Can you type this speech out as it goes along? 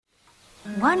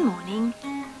One morning,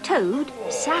 Toad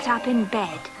sat up in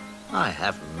bed. I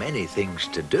have many things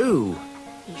to do.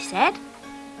 He said,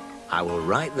 I will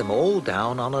write them all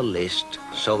down on a list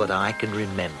so that I can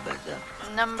remember them.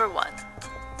 Number 1,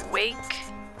 wake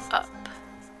up.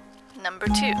 Number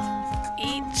 2,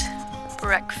 eat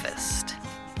breakfast.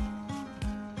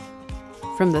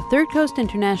 From the Third Coast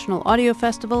International Audio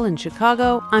Festival in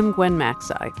Chicago, I'm Gwen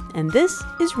Macsai, and this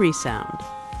is Resound.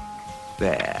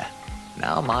 There.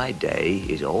 Now my day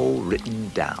is all written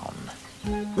down.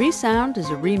 Resound is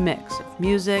a remix of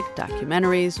music,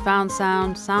 documentaries, found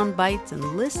sound, sound bites,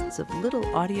 and lists of little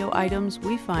audio items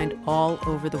we find all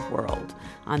over the world.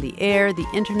 On the air, the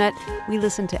internet, we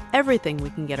listen to everything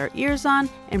we can get our ears on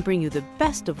and bring you the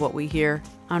best of what we hear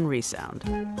on Resound.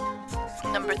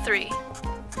 Number 3,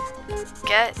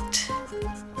 get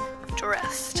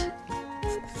dressed.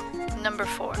 Number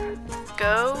 4,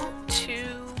 go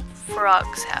to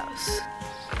Frog's house.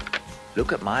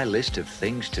 Look at my list of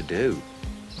things to do.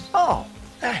 Oh,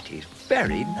 that is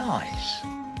very nice.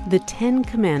 The 10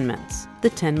 Commandments, the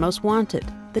 10 Most Wanted,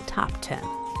 the Top 10,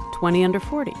 20 Under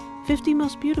 40, 50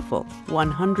 Most Beautiful,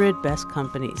 100 Best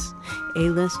Companies,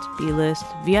 A-List, B-List,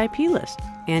 VIP List,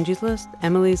 Angie's List,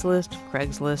 Emily's List,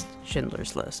 Craig's List,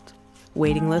 Schindler's List,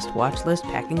 Waiting List, Watch List,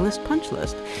 Packing List, Punch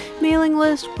List, Mailing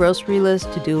List, Grocery List,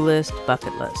 To-Do List,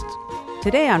 Bucket List.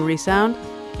 Today on Resound,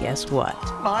 guess what?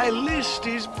 My list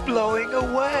is blowing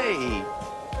away.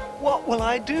 What will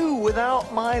I do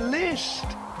without my list?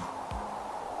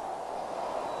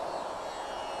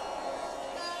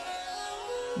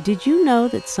 Did you know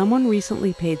that someone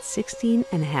recently paid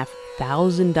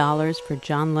 $16,500 for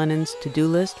John Lennon's to-do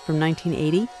list from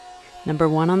 1980? Number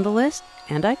 1 on the list,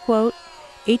 and I quote,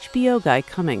 HBO guy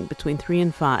coming between 3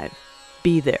 and 5.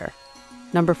 Be there.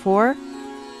 Number 4,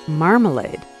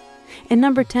 Marmalade. And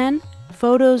number 10,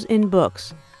 photos in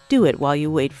books. Do it while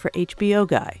you wait for HBO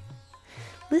guy.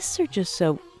 Lists are just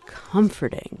so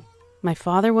comforting. My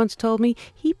father once told me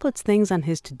he puts things on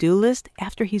his to-do list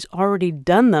after he's already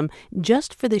done them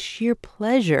just for the sheer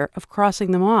pleasure of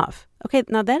crossing them off. Okay,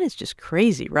 now that is just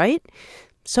crazy, right?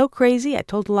 So crazy, I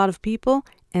told a lot of people,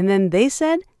 and then they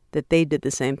said that they did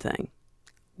the same thing.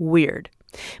 Weird.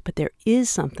 But there is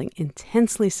something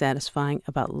intensely satisfying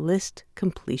about list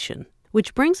completion.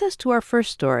 Which brings us to our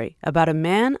first story about a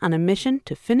man on a mission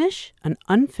to finish an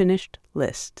unfinished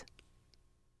list.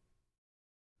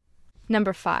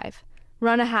 Number 5.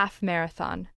 Run a half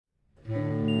marathon.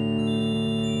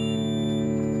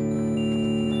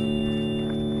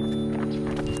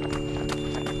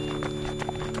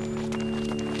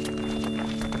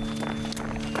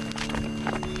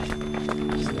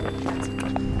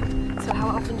 So how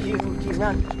often do you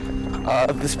run?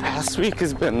 This past week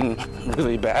has been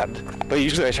really bad, but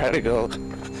usually I try to go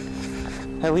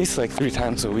at least like 3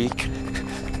 times a week.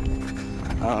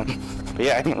 But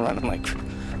yeah, I haven't run in like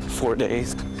 4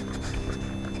 days.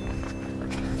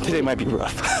 Today might be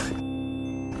rough.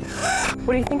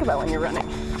 What do you think about when you're running?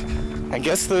 I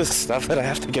guess the stuff that I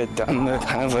have to get done, the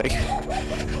kind of like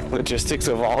logistics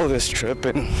of all of this trip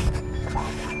and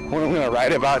what I'm gonna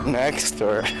write about next,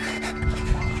 or,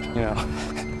 you know,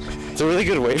 it's a really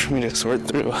good way for me to sort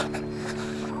through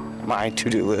my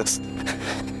to-do list.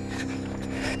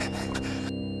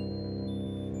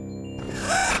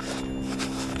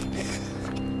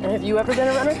 And have you ever been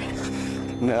a runner?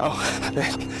 No,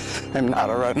 I'm not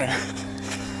a runner.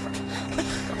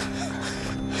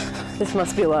 This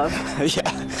must be love. Yeah,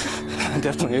 it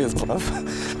definitely is love.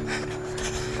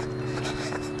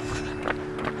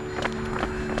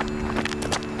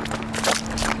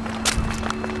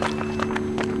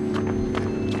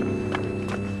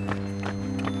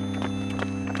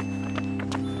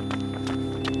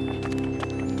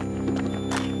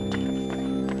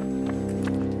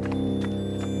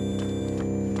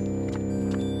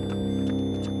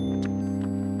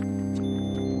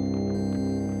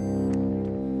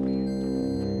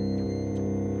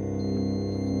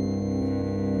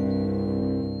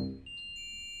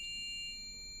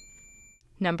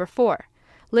 Number 4.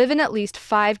 Live in at least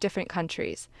 5 different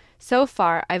countries. So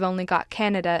far, I've only got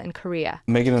Canada and Korea.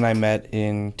 Megan and I met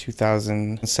in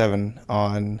 2007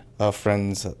 on a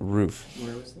friend's roof.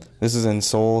 Where was this? This is in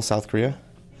Seoul, South Korea.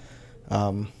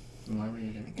 Why were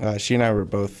you there? She and I were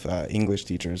both English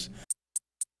teachers.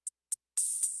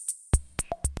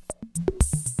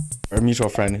 Our mutual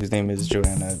friend, whose name is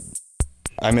Joanna,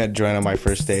 I met Joanna my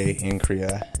first day in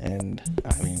Korea, and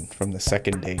I mean, from the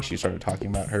second day, she started talking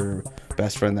about her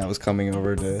best friend that was coming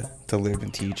over to live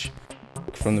and teach.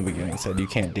 From the beginning, said, you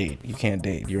can't date,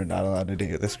 you're not allowed to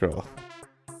date this girl.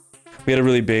 We had a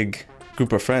really big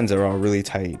group of friends that were all really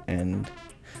tight, and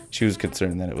she was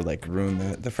concerned that it would like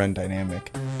ruin the friend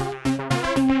dynamic.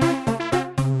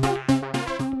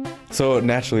 So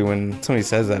naturally, when somebody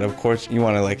says that, of course you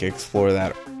want to like explore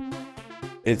that.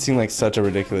 It seemed like such a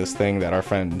ridiculous thing that our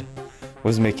friend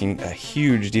was making a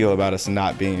huge deal about us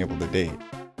not being able to date.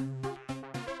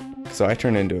 So I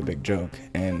turned it into a big joke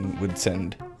and would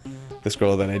send this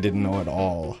girl that I didn't know at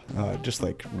all just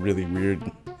like really weird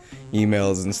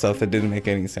emails and stuff that didn't make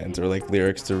any sense, or like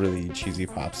lyrics to really cheesy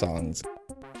pop songs.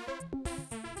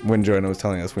 When Joanna was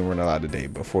telling us we weren't allowed to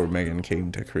date before Megan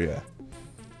came to Korea,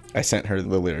 I sent her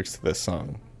the lyrics to this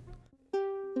song.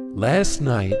 Last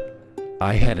night,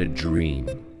 I had a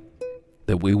dream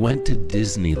that we went to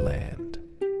Disneyland.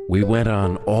 We went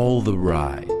on all the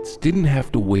rides, didn't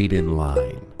have to wait in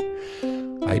line.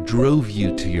 I drove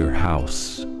you to your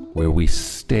house where we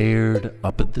stared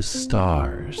up at the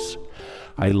stars.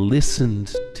 I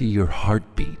listened to your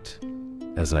heartbeat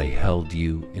as I held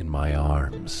you in my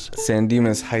arms. San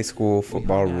Dimas High School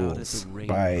Football Rules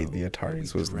by the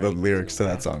Ataris was the lyrics to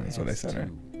that song, is what I sent her.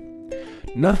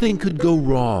 Nothing could go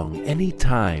wrong any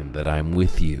time that I'm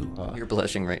with you. You're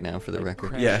blushing right now for the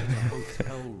record. Yeah.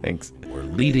 Thanks. We're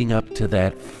leading up to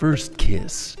that first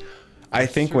kiss. I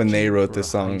think when they wrote this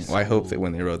song, well, I hope that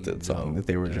when they wrote that song that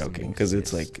they were joking, because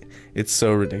it's like, it's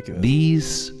so ridiculous.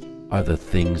 These are the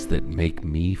things that make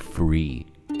me free.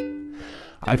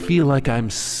 I feel like I'm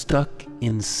stuck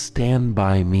in Stand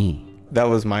By Me. That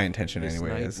was my intention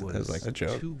anyway, as like a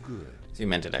joke. So you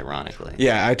meant it ironically.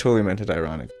 Yeah, I totally meant it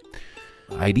ironic.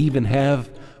 I'd even have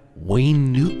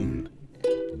Wayne Newton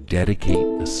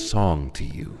dedicate a song to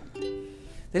you.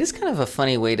 That is kind of a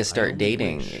funny way to start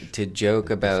dating, to joke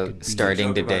about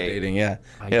starting to date. Dating, yeah.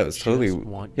 Yeah, it was totally,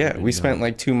 yeah, we spent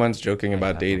like 2 months joking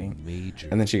about dating,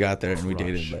 and then she got there and we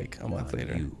dated like a month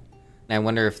later. And I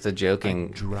wonder if the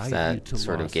joking, if that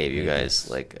sort of gave you guys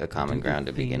like a common ground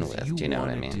to begin with. Do you know what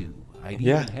I mean?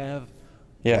 Yeah.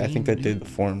 Yeah, I think that did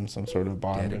form some sort of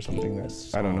bond or something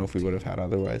that I don't know if we would have had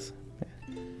otherwise.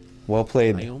 Yeah. Well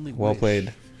played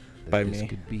by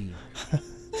me.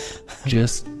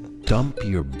 Just dump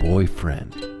your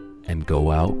boyfriend and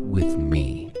go out with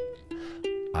me.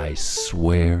 I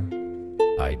swear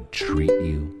I'd treat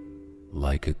you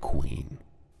like a queen.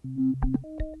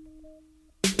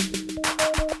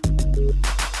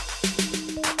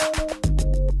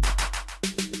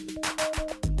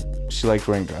 She liked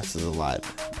wearing dresses a lot.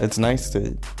 It's nice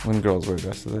to when girls wear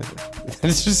dresses. It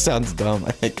just sounds dumb,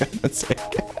 I think. I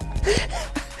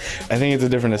think it's a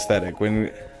different aesthetic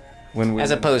when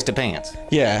as opposed to pants.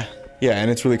 Yeah,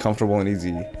 and it's really comfortable and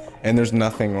easy. And there's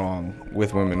nothing wrong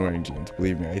with women wearing jeans.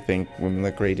 Believe me, I think women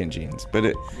look great in jeans. But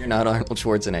you're not Arnold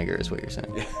Schwarzenegger, is what you're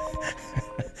saying.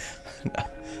 No.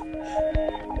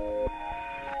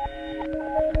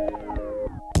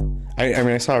 I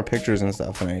mean, I saw her pictures and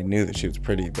stuff, and I knew that she was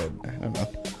pretty, but I don't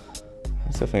know. I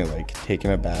was definitely like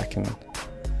taken aback, and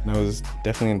I was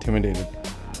definitely intimidated.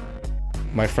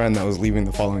 My friend that was leaving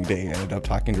the following day ended up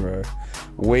talking to her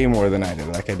way more than I did.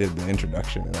 Like I did the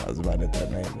introduction, and that was about it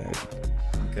that night.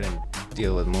 I couldn't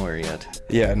deal with more yet.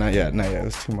 Yeah, not yet. It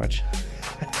was too much.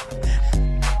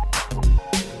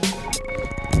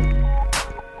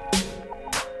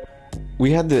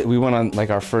 We went on like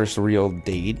our first real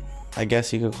date, I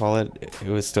guess you could call it. It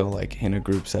was still like in a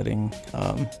group setting.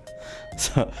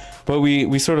 But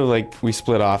we sort of like, we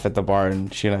split off at the bar,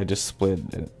 and she and I just split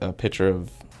a pitcher of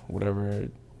whatever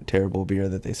terrible beer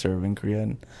that they serve in Korea.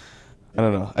 And I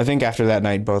don't know. I think after that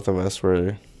night, both of us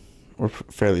were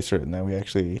fairly certain that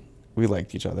we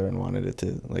liked each other and wanted it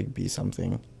to like be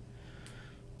something.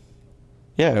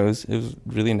 Yeah, it was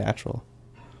really natural.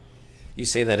 You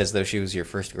say that as though she was your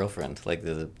first girlfriend, like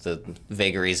the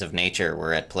vagaries of nature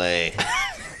were at play.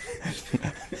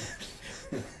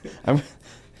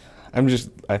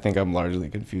 I think I'm largely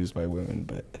confused by women,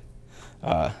 but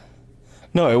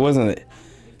no, it wasn't.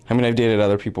 I mean, I've dated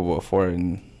other people before,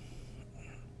 and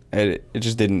it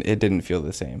just didn't feel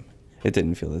the same. It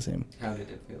didn't feel the same. How did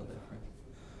it feel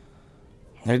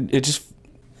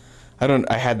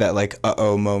different? I had that like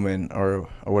uh-oh moment or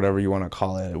whatever you want to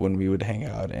call it when we would hang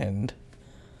out, and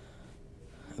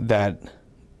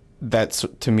that's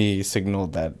to me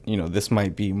signaled that, you know, this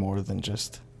might be more than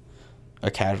just a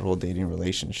casual dating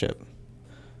relationship.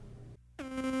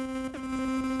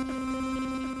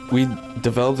 We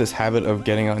developed this habit of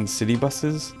getting on city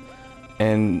buses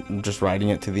and just riding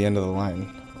it to the end of the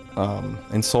line.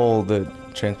 In Seoul, the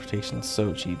transportation's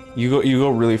so cheap. You go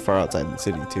really far outside the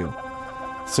city too,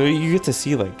 so you get to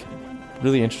see like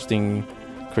really interesting,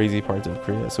 crazy parts of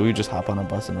Korea. So we just hop on a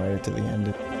bus and ride it to the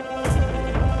end.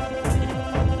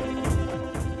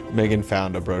 Megan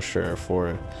found a brochure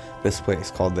for this place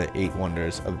called the 8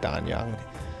 Wonders of Danyang,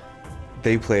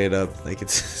 They play it up like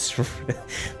it's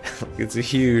it's a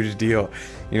huge deal.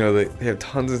 You know, they have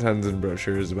tons and tons of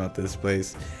brochures about this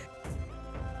place.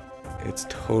 It's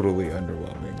totally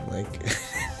underwhelming. Like,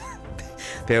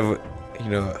 they have, you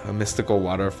know, a mystical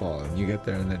waterfall, and you get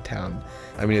there in the town.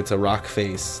 I mean, it's a rock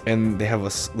face, and they have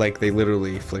they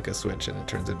literally flick a switch and it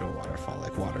turns into a waterfall.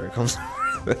 Like, water comes.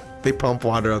 They pump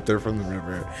water out there from the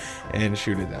river and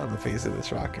shoot it down the face of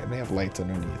this rock, and they have lights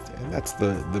underneath, and that's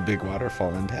the big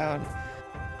waterfall in town.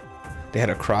 They had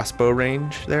a crossbow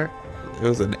range there. It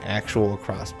was an actual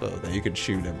crossbow that you could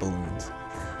shoot at balloons.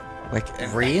 Like,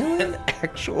 really? An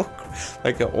actual,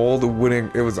 like an old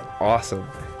wooden. It was awesome.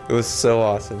 It was so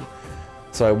awesome.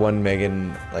 So I won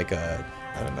Megan like a,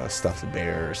 I don't know, stuffed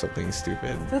bear or something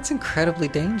stupid. That's incredibly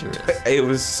dangerous. It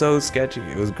was so sketchy.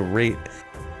 It was great.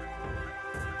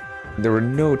 There were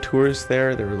no tourists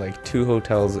there. There were like 2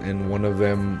 hotels, and one of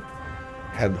them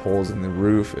had holes in the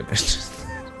roof, and it's just.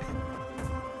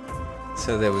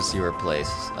 So that was your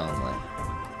place only.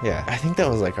 Yeah, I think that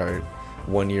was like our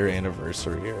 1-year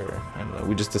anniversary, or I don't know.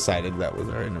 We just decided that was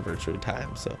our anniversary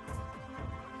time, so.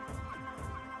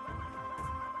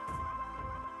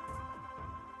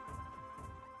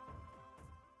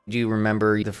 Do you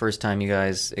remember the first time you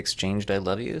guys exchanged I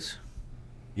love yous?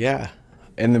 Yeah.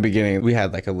 In the beginning, we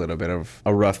had like a little bit of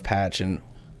a rough patch, and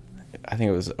I think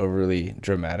it was overly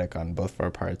dramatic on both of our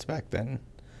parts back then.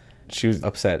 She was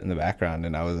upset in the background,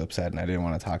 and I was upset, and I didn't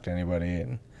want to talk to anybody.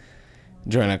 And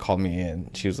Joanna called me,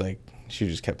 and she was like, she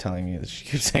just kept telling me that she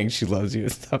keeps saying she loves you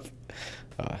and stuff.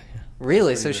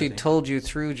 Really? So she told you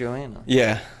through Joanna?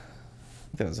 Yeah.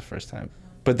 That was the first time.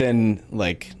 But then,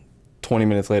 like, 20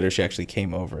 minutes later, she actually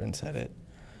came over and said it.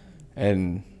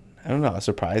 And I don't know, I was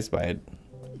surprised by it.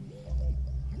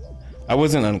 I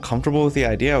wasn't uncomfortable with the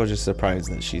idea. I was just surprised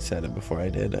that she said it before I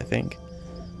did, I think.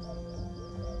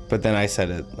 But then I said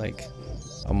it like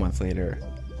a month later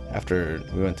after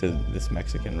we went to this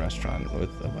Mexican restaurant with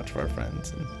a bunch of our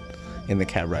friends, and in the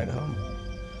cab ride home.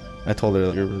 I told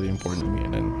her, you're really important to me,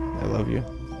 and I love you.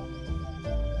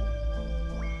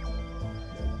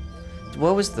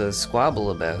 What was the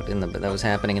squabble about that was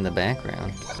happening in the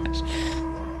background?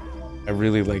 I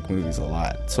really like movies a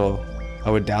lot, so I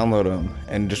would download them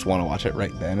and just want to watch it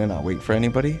right then and not wait for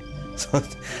anybody. So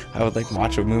I would like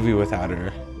watch a movie without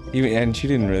her. And she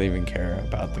didn't really even care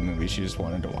about the movie. She just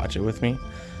wanted to watch it with me.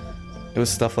 It was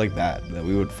stuff like that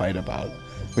we would fight about.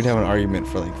 We'd have an argument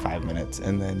for like 5 minutes,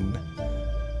 and then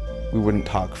we wouldn't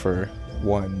talk for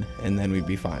 1, and then we'd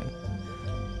be fine.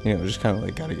 You know, just kind of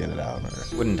like gotta get it out.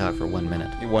 Or Wouldn't talk for 1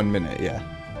 minute. 1 minute, yeah.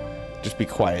 Just be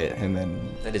quiet, and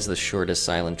then. That is the shortest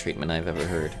silent treatment I've ever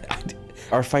heard.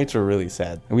 Our fights were really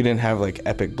sad. We didn't have like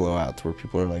epic blowouts where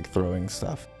people are like throwing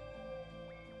stuff.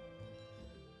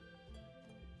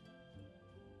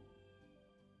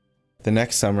 The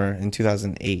next summer in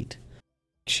 2008,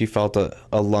 she felt a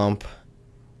lump,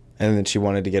 and then she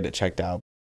wanted to get it checked out.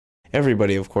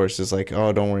 Everybody, of course, is like,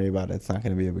 oh, don't worry about it. It's not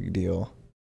going to be a big deal.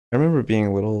 I remember being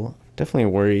a little,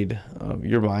 definitely worried.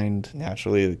 Your mind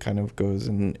naturally kind of goes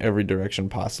in every direction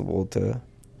possible to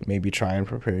maybe try and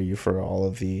prepare you for all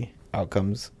of the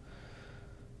outcomes.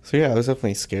 So yeah, I was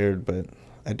definitely scared, but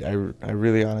I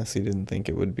really honestly didn't think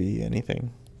it would be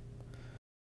anything.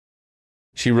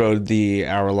 She rode the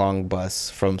hour-long bus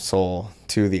from Seoul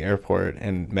to the airport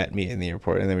and met me in the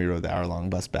airport, and then we rode the hour-long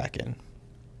bus back in.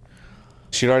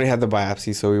 She'd already had the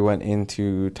biopsy, so we went in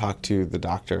to talk to the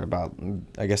doctor about,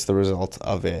 I guess, the results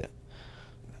of it.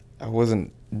 I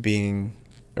wasn't being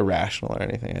irrational or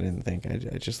anything, I didn't think. I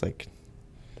just, like,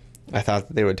 I thought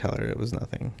that they would tell her it was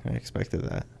nothing. I expected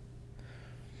that.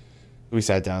 We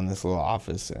sat down in this little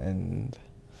office, and...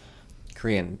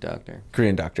 Korean doctor,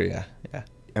 yeah.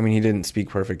 I mean, he didn't speak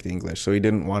perfect English, so he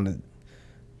didn't want to...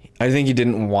 I think he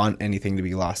didn't want anything to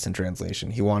be lost in translation.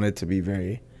 He wanted to be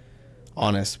very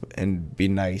honest and be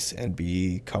nice and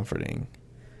be comforting.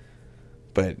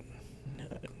 But,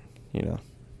 you know,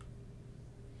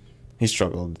 he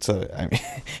struggled. So, I mean,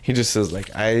 he just says, like,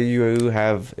 you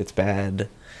have... It's bad.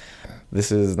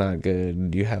 This is not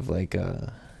good. You have, like,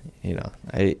 you know...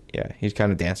 he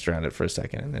kind of danced around it for a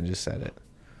second and then just said it.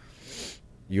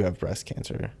 You have breast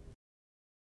cancer.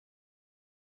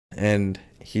 And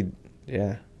we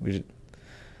just,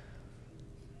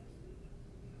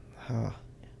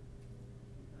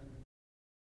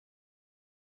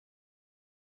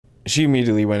 She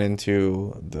immediately went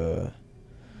into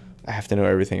I have to know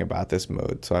everything about this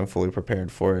mode, so I'm fully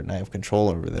prepared for it, and I have control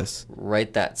over this.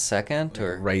 Right that second,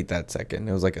 or? Right that second.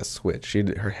 It was like a switch.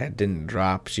 Her head didn't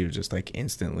drop. She was just like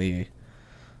instantly,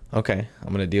 okay, I'm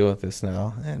going to deal with this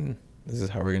now, and this is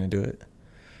how we're going to do it.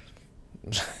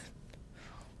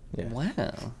 Yeah.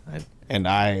 Wow.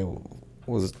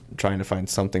 was trying to find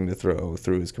something to throw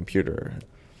through his computer.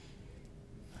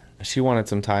 She wanted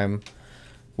some time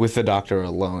with the doctor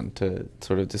alone to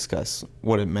sort of discuss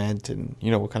what it meant and,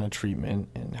 you know, what kind of treatment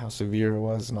and how severe it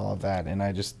was and all of that. And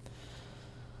I just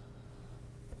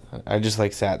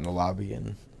like sat in the lobby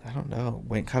and, I don't know,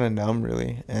 went kind of numb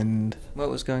really. And what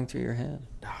was going through your head?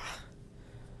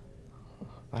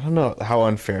 I don't know how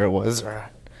unfair it was or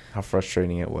how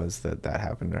frustrating it was that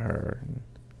happened to her. And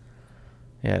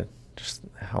yeah, just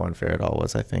how unfair it all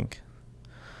was, I think.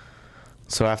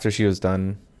 So after she was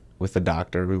done with the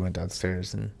doctor, we went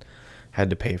downstairs and had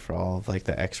to pay for all of like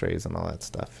the x-rays and all that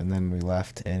stuff. And then we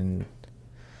left and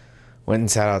went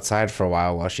and sat outside for a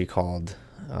while she called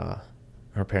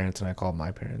her parents and I called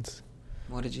my parents.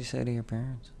 What did you say to your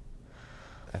parents?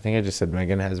 I think I just said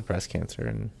Megan has breast cancer,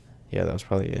 and yeah, that was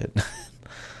probably it.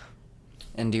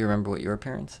 And do you remember what your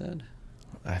parents said?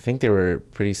 I think they were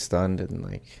pretty stunned and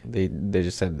like they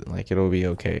just said like it'll be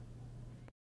okay.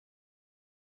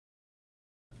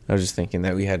 I was just thinking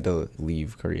that we had to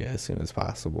leave Korea as soon as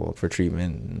possible for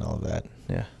treatment and all of that.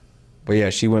 Yeah. But yeah,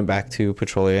 she went back to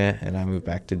Petrolia and I moved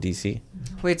back to DC.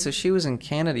 Wait, so she was in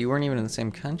Canada. You weren't even in the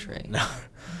same country.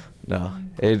 No.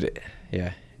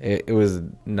 It was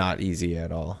not easy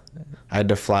at all. I had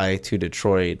to fly to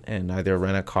Detroit and either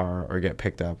rent a car or get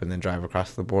picked up and then drive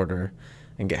across the border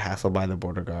and get hassled by the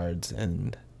border guards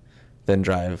and then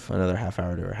drive another half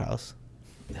hour to her house.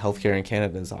 Healthcare in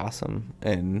Canada is awesome,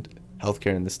 and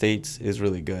healthcare in the States is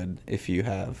really good if you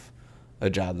have a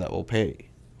job that will pay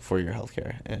for your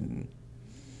healthcare. And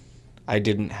I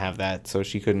didn't have that, so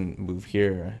she couldn't move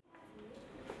here.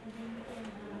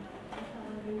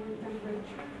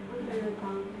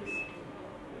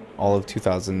 All of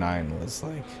 2009 was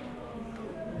like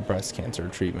breast cancer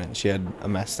treatment. She had a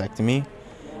mastectomy.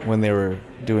 When they were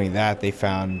doing that, they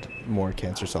found more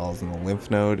cancer cells in the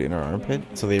lymph node in her armpit,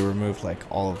 so they removed like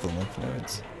all of the lymph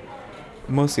nodes,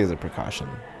 mostly as a precaution.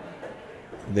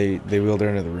 They wheeled her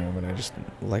into the room and I just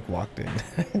like walked in.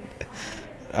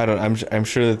 I'm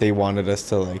sure that they wanted us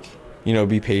to like, you know,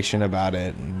 be patient about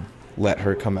it and let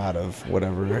her come out of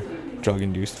whatever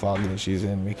drug-induced fog that she's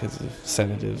in because of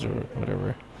sedatives or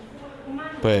whatever.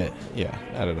 But yeah,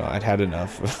 I don't know. I'd had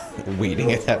enough of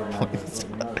waiting at that point. So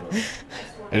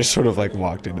I just sort of like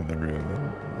walked into the room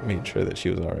and made sure that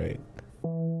she was all right.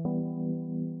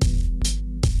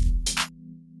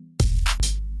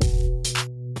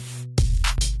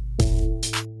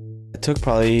 It took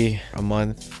probably a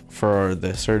month for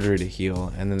the surgery to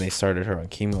heal, and then they started her on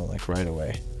chemo like right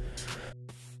away.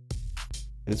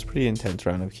 It's a pretty intense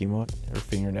round of chemo. Her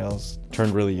fingernails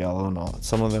turned really yellow and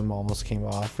some of them almost came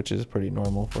off, which is pretty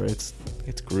normal for it.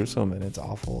 It's gruesome and it's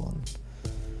awful.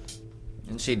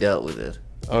 And she dealt with it.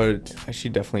 Oh,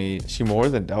 she more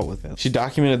than dealt with it. She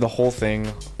documented the whole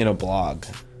thing in a blog.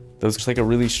 That was just like a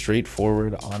really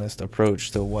straightforward, honest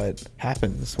approach to what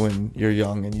happens when you're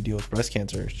young and you deal with breast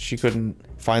cancer. She couldn't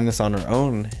find this on her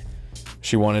own.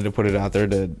 She wanted to put it out there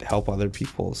to help other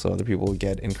people so other people would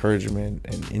get encouragement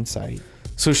and insight.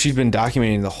 So she'd been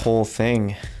documenting the whole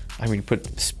thing. I mean,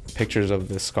 put pictures of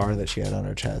the scar that she had on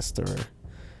her chest, or,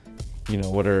 you know,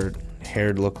 what her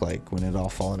hair looked like when it all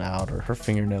fallen out, or her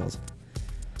fingernails.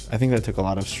 I think that took a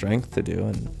lot of strength to do,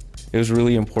 and it was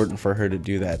really important for her to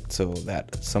do that so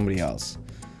that somebody else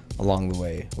along the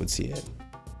way would see it.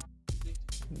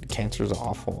 Cancer is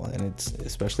awful, and it's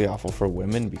especially awful for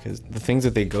women because the things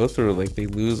that they go through, like they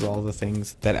lose all the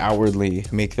things that outwardly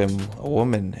make them a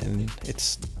woman, and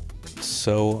it's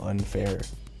so unfair.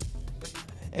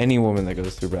 Any woman that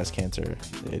goes through breast cancer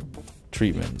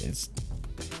treatment is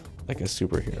like a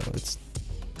superhero.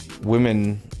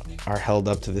 Women are held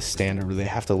up to this standard where they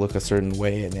have to look a certain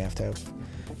way and they have to have,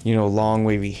 you know, long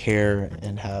wavy hair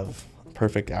and have a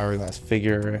perfect hourglass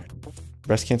figure.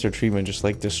 Breast cancer treatment just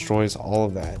like destroys all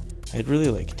of that. It really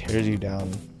like tears you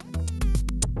down.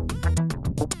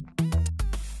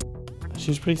 She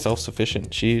was pretty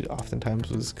self-sufficient. She oftentimes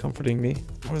was comforting me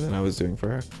more than I was doing for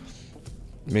her,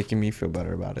 making me feel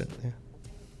better about it. Yeah.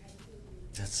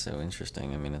 That's so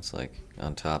interesting. I mean, it's like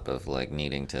on top of like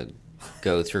needing to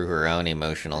go through her own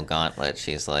emotional gauntlet,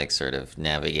 she's like sort of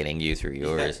navigating you through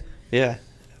yours. Yeah.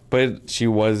 But she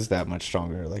was that much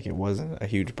stronger. Like it wasn't a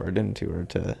huge burden to her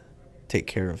to take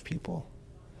care of people.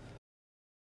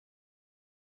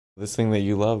 This thing that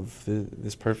you love,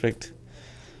 this perfect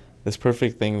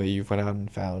thing that you've went out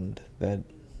and found that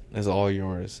is all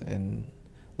yours and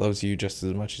loves you just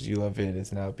as much as you love it,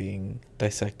 is now being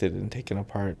dissected and taken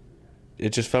apart.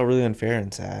 It just felt really unfair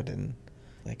and sad, and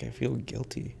like I feel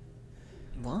guilty.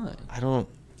 Why?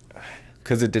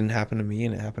 Because it didn't happen to me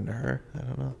and it happened to her. I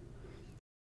don't know.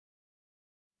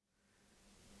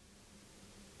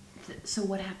 So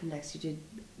what happened next? You did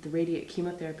the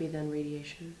chemotherapy, then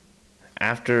radiation?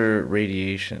 After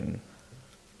radiation,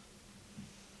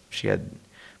 she had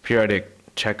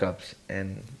periodic checkups,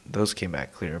 and those came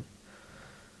back clear.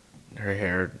 Her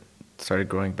hair started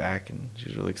growing back, and she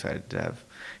was really excited to have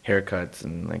haircuts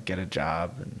and like get a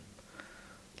job. And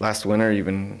last winter,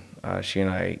 even she and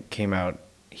I came out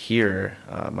here.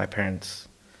 My parents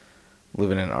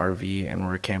live in an RV, and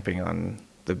we're camping on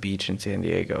the beach in San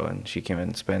Diego. And she came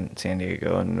and spent San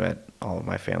Diego and met all of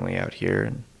my family out here,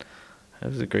 and it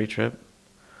was a great trip.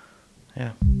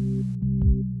 Yeah.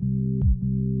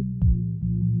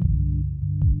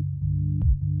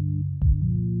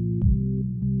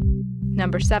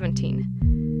 Number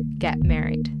 17. Get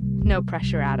married. No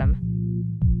pressure, Adam.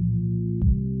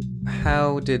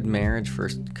 How did marriage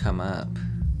first come up?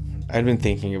 I'd been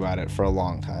thinking about it for a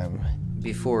long time.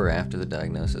 Before or after the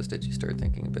diagnosis did you start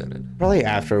thinking about it? Probably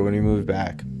after, when we moved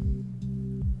back.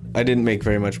 I didn't make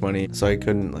very much money, so I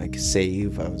couldn't like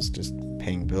save. I was just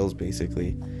paying bills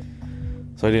basically.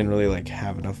 So I didn't really like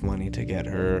have enough money to get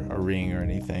her a ring or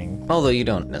anything. Although you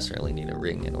don't necessarily need a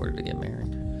ring in order to get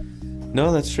married.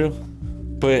 No, that's true.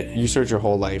 But you search your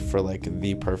whole life for like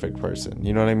the perfect person.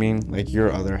 You know what I mean? Like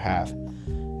your other half.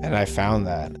 And I found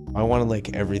that. I wanted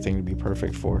like everything to be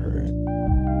perfect for her.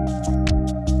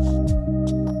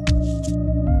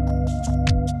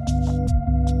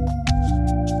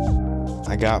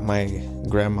 I got my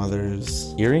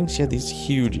grandmother's earrings. She had these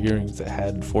huge earrings that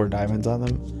had 4 diamonds on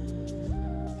them.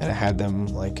 And I had them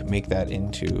like make that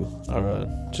into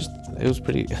it was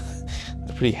pretty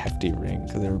a pretty hefty ring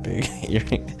because they were big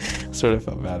earrings. Sort of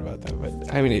felt bad about that,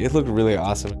 but I mean it looked really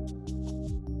awesome.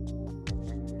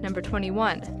 Number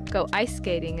 21. Go ice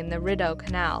skating in the Rideau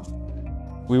Canal.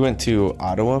 We went to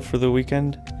Ottawa for the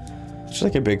weekend. It's just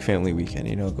like a big family weekend,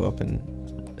 you know, go up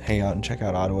and hang out and check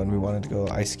out Ottawa, and we wanted to go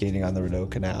ice skating on the Rideau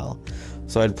Canal.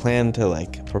 So I'd planned to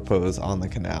like propose on the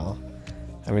canal.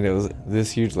 I mean, it was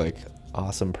this huge like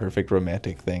awesome, perfect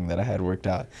romantic thing that I had worked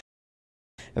out.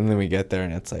 And then we get there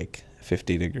and it's like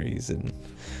 50 degrees and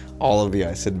all of the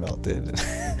ice had melted.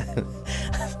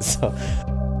 So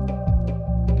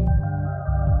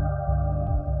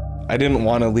I didn't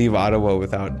want to leave Ottawa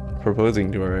without proposing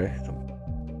to her.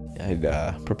 I'd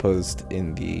proposed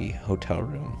in the hotel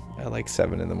room at like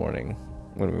 7 in the morning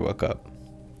when we woke up.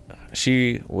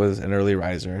 She was an early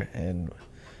riser and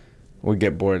would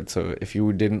get bored, so if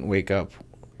you didn't wake up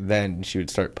then she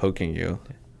would start poking you.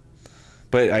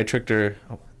 But I tricked her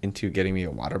into getting me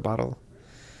a water bottle.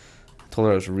 I told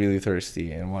her I was really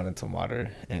thirsty and wanted some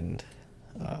water, and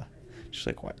she's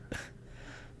like, "What?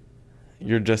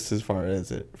 You're just as far as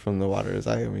it from the water as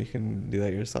I am. You can do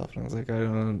that yourself." And I was like, "I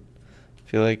don't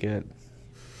feel like it."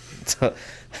 So,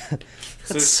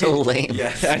 That's so lame.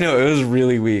 Yeah, I know, it was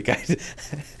really weak. Like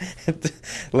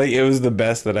it was the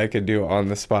best that I could do on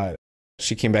the spot.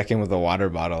 She came back in with a water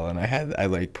bottle, and I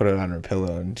like put it on her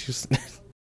pillow, and she's,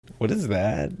 "What is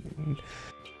that?"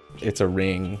 "It's a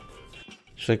ring."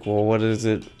 She's like, "Well, what is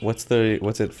it? What's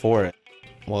it for?"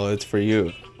 "Well, it's for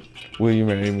you. Will you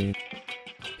marry me?"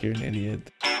 "You're an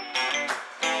idiot."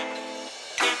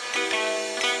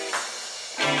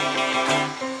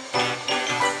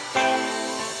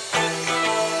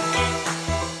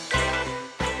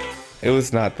 It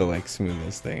was not the like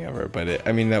smoothest thing ever, but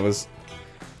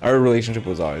our relationship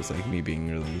was always like me being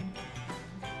really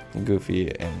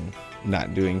goofy and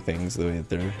not doing things the way that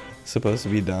they're supposed to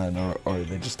be done, or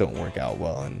they just don't work out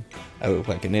well, and I look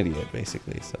like an idiot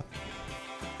basically.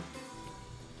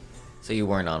 So you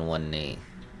weren't on one knee?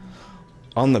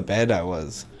 On the bed I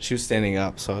was. She was standing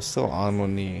up, so I was still on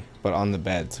one knee, but on the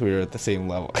bed, so we were at the same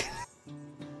level.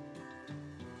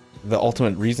 The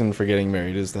ultimate reason for getting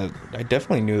married is that I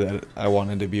definitely knew that I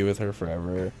wanted to be with her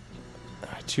forever.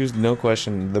 She was, no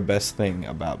question, the best thing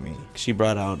about me. She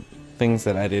brought out things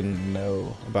that I didn't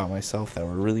know about myself that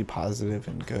were really positive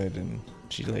and good, and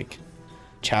she like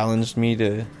challenged me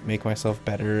to make myself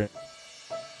better.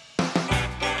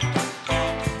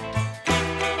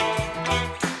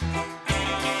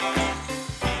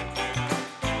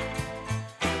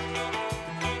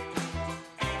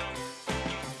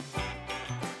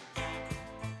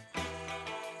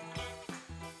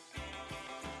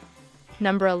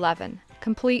 Number 11.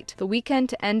 Complete the Weekend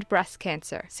to End Breast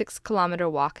Cancer 6-kilometer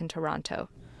walk in Toronto.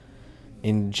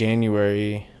 In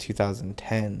January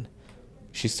 2010,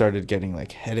 she started getting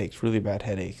like headaches, really bad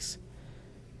headaches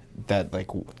that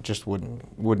like just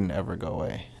wouldn't ever go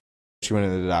away. She went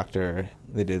to the doctor.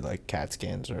 They did like CAT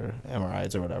scans or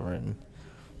MRIs or whatever, and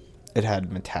it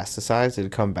had metastasized. It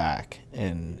had come back,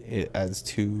 and it has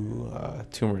 2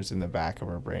 tumors in the back of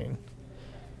her brain.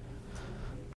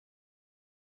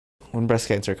 when breast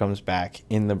cancer comes back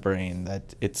in the brain,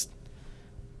 that it's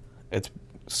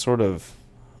sort of,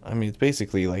 I mean, it's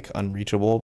basically like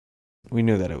unreachable. We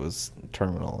knew that it was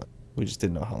terminal. We just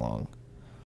didn't know how long.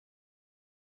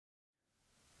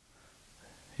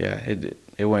 Yeah,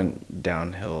 it went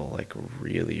downhill like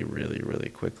really, really, really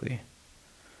quickly.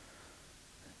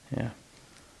 Yeah.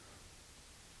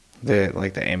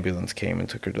 The ambulance came and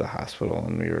took her to the hospital,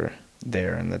 and we were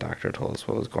there, and the doctor told us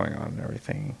what was going on and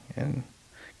everything, and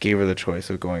gave her the choice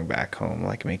of going back home,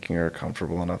 like making her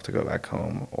comfortable enough to go back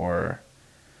home, or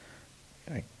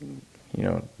like, you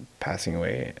know, passing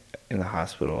away in the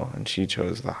hospital, and she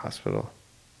chose the hospital.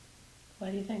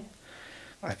 Why do you think?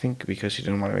 I think because she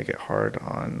didn't want to make it hard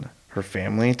on her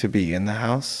family to be in the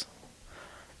house.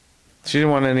 She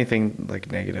didn't want anything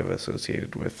like negative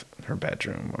associated with her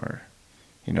bedroom or,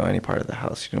 you know, any part of the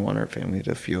house. She didn't want her family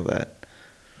to feel that.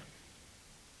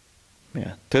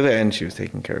 Yeah, to the end she was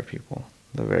taking care of people,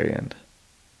 the very end.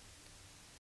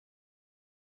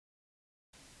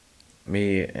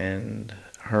 Me and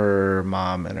her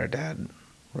mom and her dad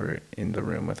were in the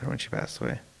room with her when she passed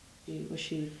away. Was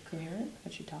she coherent?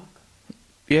 Could she talk?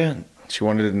 Yeah, she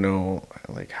wanted to know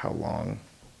like how long,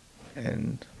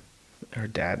 and her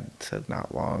dad said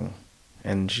not long,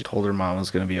 and she told her mom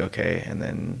was gonna be okay, and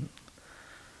then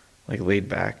like laid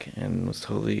back and was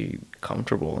totally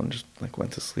comfortable and just like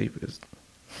went to sleep. It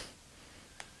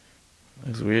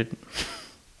was weird.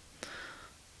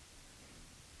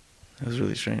 It was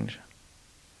really strange.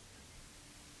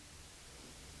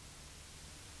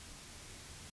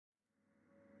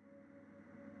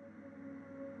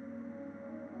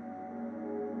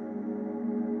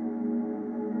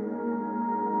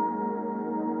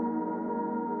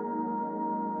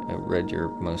 I read your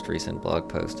most recent blog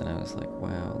post and I was like,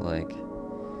 wow, like,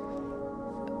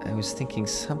 I was thinking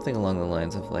something along the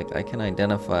lines of like, I can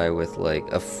identify with like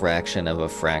a fraction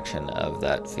of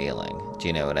that feeling. Do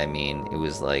you know what I mean? It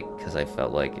was like, because I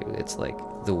felt like it's like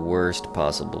the worst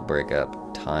possible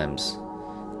breakup times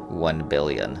 1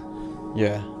 billion.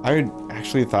 Yeah, I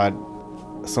actually thought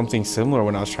something similar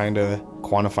when I was trying to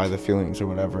quantify the feelings or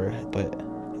whatever,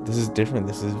 but this is different.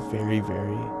 This is very,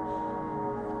 very...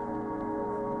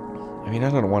 I mean,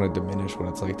 I don't want to diminish what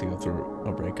it's like to go through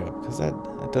a breakup, because that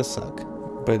does suck.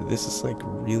 But this is like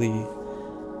really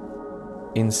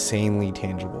insanely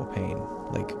tangible pain,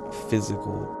 like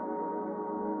physical.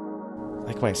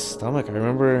 Like my stomach, I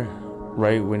remember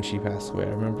right when she passed away, I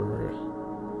remember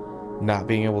not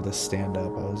being able to stand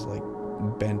up. I was like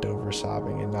bent over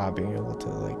sobbing and not being able to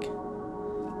like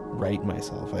right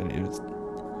myself.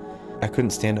 I couldn't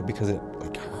stand up because it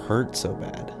like hurt so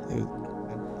bad.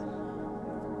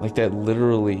 Like that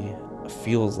literally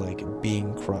feels like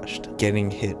being crushed, getting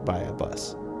hit by a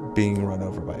bus, being run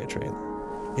over by a train.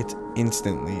 It's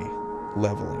instantly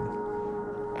leveling.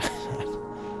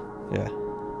 Yeah.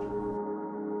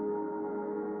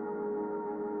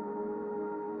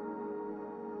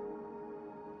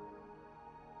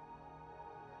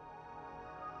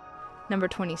 Number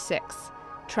 26.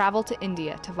 Travel to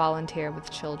India to volunteer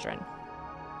with children.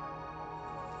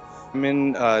 I'm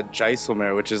in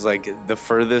Jaisalmer, which is like the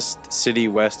furthest city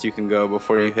west you can go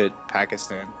before you hit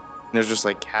Pakistan. There's just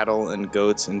like cattle and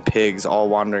goats and pigs all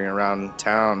wandering around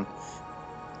town.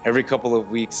 Every couple of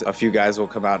weeks, a few guys will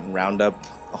come out and round up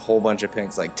a whole bunch of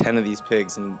pigs, like 10 of these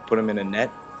pigs, and put them in a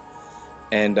net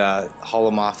and haul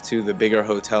them off to the bigger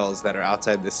hotels that are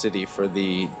outside the city for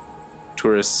the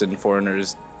tourists and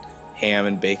foreigners ham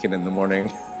and bacon in the morning.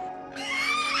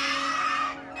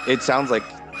 It sounds like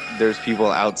there's people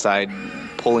outside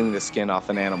pulling the skin off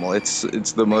an animal. It's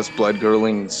the most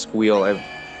blood-curdling squeal I've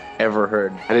ever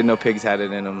heard. I didn't know pigs had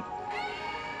it in them.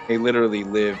 They literally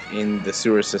live in the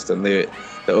sewer system, the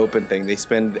open thing. They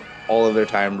spend all of their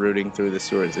time rooting through the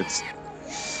sewers. It's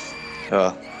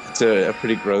a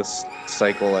pretty gross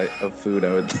cycle of food,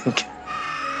 I would think.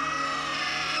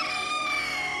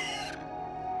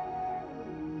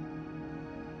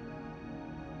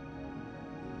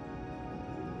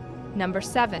 Number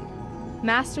 7.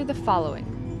 Master the following: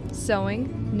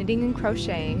 sewing, knitting and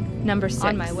crocheting. Number 6.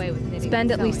 On my way with knitting.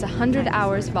 Spend at least 100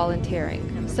 hours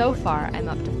volunteering. So far, I'm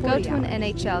up to 40 Go to an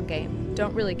NHL game.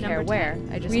 Don't really care where.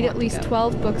 I just read at least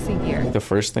 12 books a year. The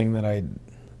first thing that I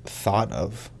thought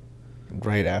of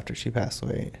right after she passed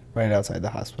away, right outside the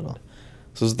hospital,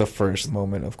 this was the first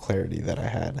moment of clarity that I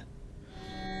had.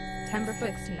 Number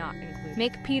 6 not included.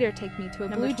 Make Peter take me to a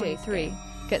Blue Jays 3.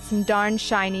 Get some darn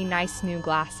shiny, nice new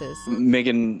glasses.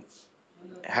 Megan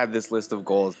had this list of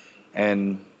goals,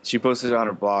 and she posted it on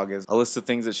her blog as a list of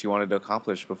things that she wanted to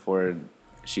accomplish before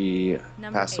she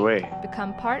passed away.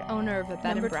 Become part owner of a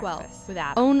bed and breakfast.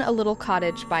 Own a little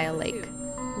cottage by a lake.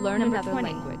 Learn another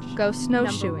language. Go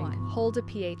snowshoeing. Hold a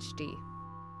PhD.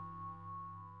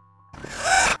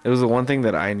 It was the one thing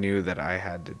that I knew that I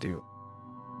had to do.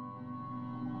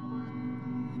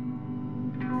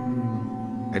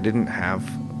 I didn't have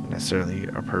necessarily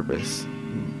a purpose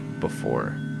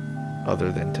before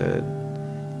other than to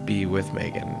be with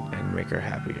Megan and make her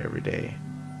happy every day.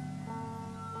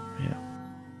 Yeah.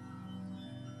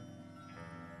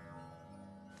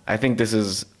 I think this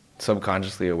is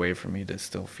subconsciously a way for me to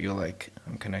still feel like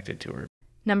I'm connected to her.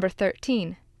 Number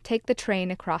 13. Take the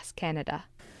train across Canada.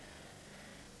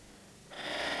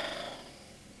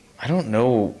 I don't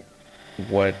know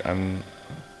what I'm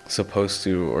supposed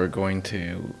to or going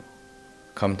to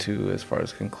come to as far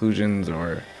as conclusions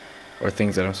or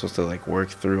things that I'm supposed to like work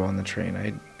through on the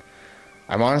train.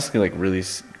 I'm honestly like really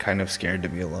kind of scared to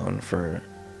be alone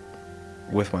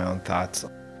with my own thoughts.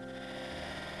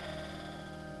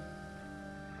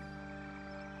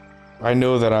 I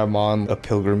know that I'm on a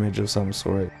pilgrimage of some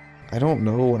sort. I don't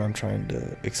know what I'm trying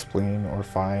to explain or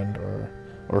find or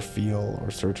feel or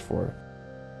search for.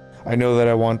 I know that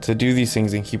I want to do these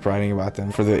things and keep writing about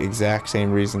them for the exact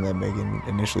same reason that Megan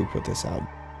initially put this out.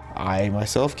 I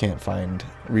myself can't find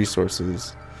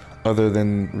resources other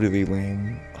than really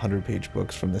lame 100-page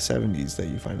books from the 70s that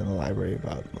you find in the library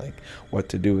about like what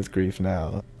to do with grief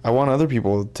now. I want other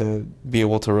people to be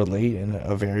able to relate in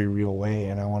a very real way,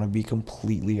 and I want to be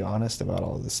completely honest about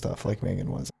all of this stuff like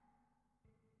Megan was.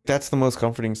 That's the most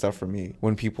comforting stuff for me,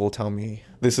 when people tell me,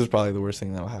 this is probably the worst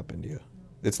thing that'll happen to you.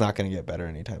 It's not going to get better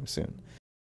anytime soon.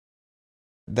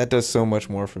 That does so much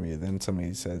more for me than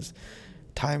somebody says,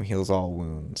 time heals all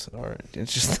wounds. Or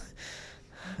it's just,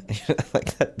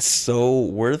 like, that's so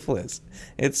worthless.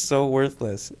 It's so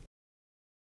worthless.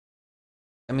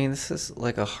 I mean, this is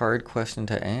like a hard question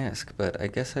to ask, but I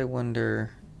guess I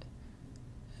wonder,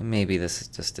 maybe this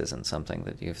just isn't something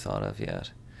that you've thought of yet,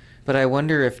 but I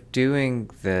wonder if doing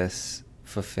this,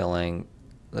 fulfilling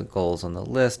the goals on the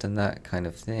list and that kind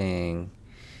of thing,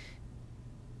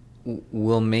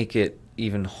 will make it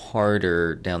even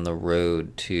harder down the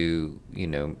road to,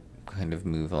 kind of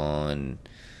move on,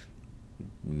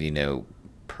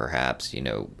 perhaps,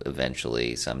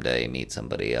 eventually someday meet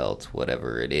somebody else,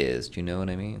 whatever it is. Do you know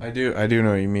what I mean? I do know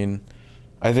what you mean.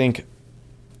 I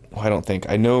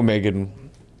know Megan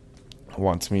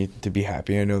wants me to be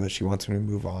happy. I know that she wants me to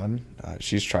move on.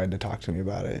 She's tried to talk to me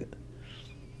about it.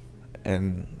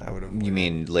 And I would. You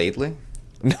mean lately?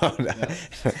 No.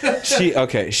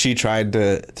 She tried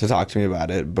to talk to me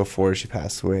about it before she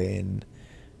passed away, and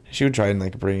she would try and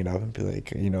like bring it up and be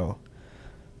like,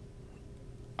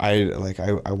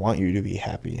 I want you to be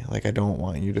happy. Like, I don't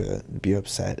want you to be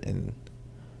upset and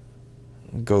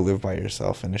go live by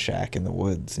yourself in a shack in the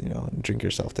woods, and drink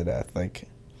yourself to death. Like,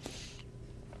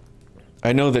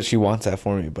 I know that she wants that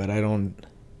for me, but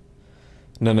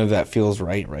none of that feels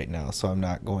right now, so I'm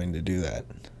not going to do that.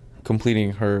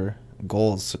 Completing her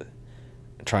goals,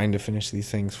 trying to finish these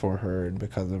things for her and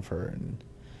because of her, and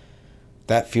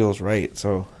that feels right.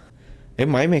 So it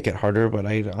might make it harder, but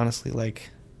I honestly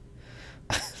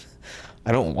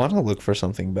I don't want to look for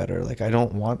something better. Like, I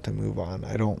don't want to move on.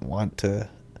 I don't want to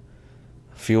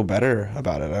feel better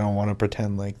about it. I don't want to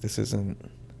pretend like this isn't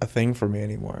a thing for me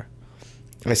anymore.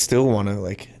 I still want to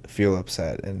like feel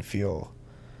upset and feel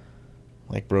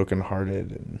like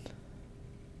brokenhearted, and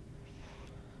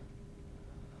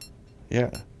yeah.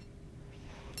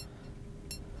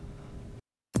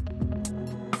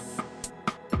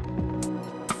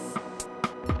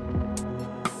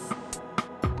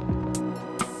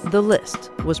 The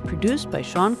List was produced by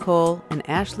Sean Cole and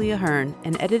Ashley Ahern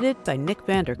and edited by Nick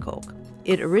Vanderkolk.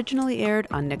 It originally aired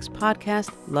on Nick's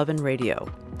podcast, Love and Radio.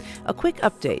 A quick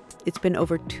update. It's been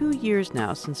over 2 years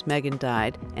now since Megan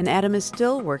died, and Adam is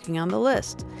still working on The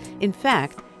List. In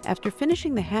fact, after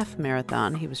finishing the half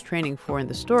marathon he was training for in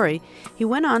the story, he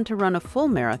went on to run a full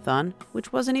marathon,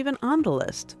 which wasn't even on the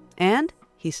list. And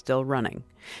he's still running.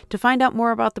 To find out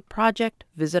more about the project,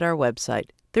 visit our website,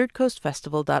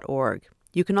 thirdcoastfestival.org.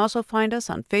 You can also find us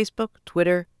on Facebook,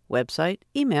 Twitter, website,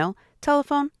 email,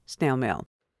 telephone, snail mail.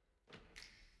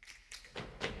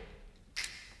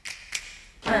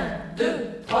 1, 2,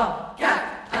 3, 4.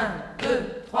 1, 2, 3,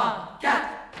 4.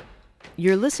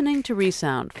 You're listening to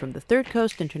Resound from the Third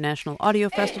Coast International Audio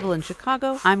Festival in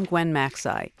Chicago. I'm Gwen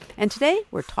Macsai, and today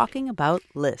we're talking about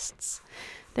lists.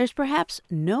 There's perhaps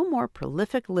no more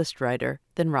prolific list writer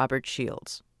than Robert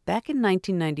Shields. Back in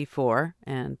 1994,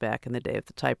 and back in the day of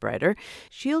the typewriter,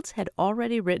 Shields had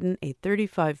already written a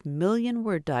 35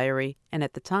 million-word diary, and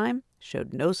at the time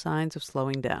showed no signs of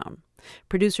slowing down.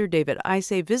 Producer David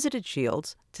Isay visited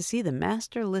Shields to see the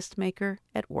master list maker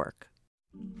at work.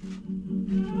 For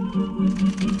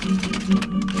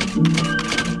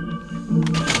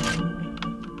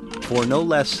no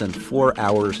less than 4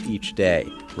 hours each day,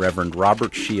 Reverend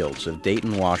Robert Shields of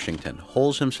Dayton, Washington,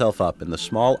 holes himself up in the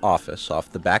small office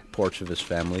off the back porch of his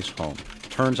family's home,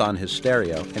 turns on his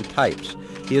stereo, and types.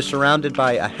 He is surrounded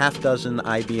by a half-dozen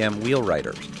IBM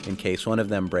wheelwriters in case one of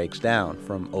them breaks down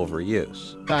from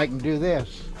overuse. I can do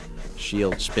this.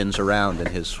 Shields spins around in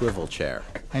his swivel chair.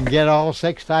 And get all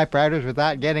 6 typewriters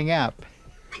without getting up.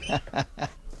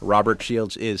 Robert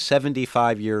Shields is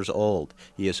 75 years old.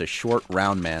 He is a short,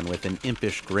 round man with an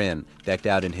impish grin, decked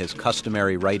out in his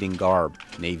customary writing garb,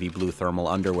 navy blue thermal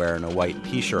underwear and a white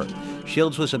T-shirt.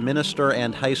 Shields was a minister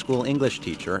and high school English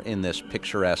teacher in this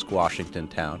picturesque Washington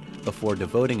town before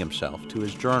devoting himself to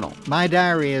his journal. My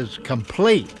diary is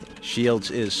complete. Shields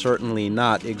is certainly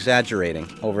not exaggerating.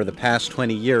 Over the past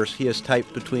 20 years, he has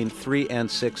typed between 3,000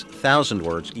 and 6,000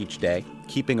 words each day,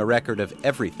 keeping a record of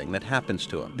everything that happens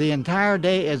to him. The entire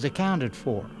day is accounted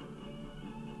for.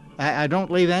 I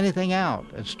don't leave anything out.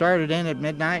 It started in at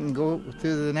midnight and go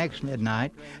through the next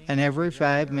midnight, and every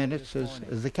 5 minutes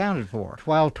is accounted for.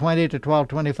 12:20 to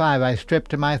 12:25, I strip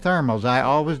to my thermals. I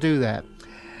always do that.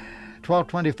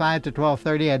 12:25 to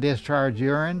 12:30, I discharge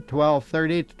urine.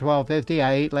 12:30 to 12:50,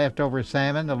 I eat leftover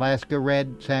salmon, Alaska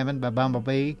red salmon by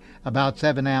Bumblebee, about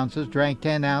 7 ounces. Drank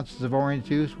 10 ounces of orange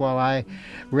juice while I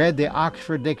read the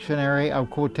Oxford Dictionary of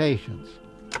Quotations.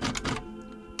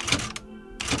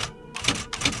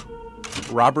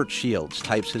 Robert Shields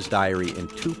types his diary in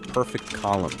 2 perfect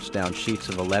columns down sheets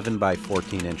of 11 by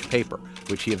 14-inch paper,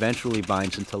 which he eventually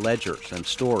binds into ledgers and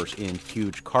stores in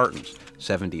huge cartons,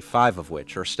 75 of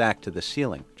which are stacked to the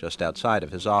ceiling just outside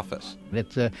of his office.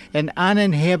 It's an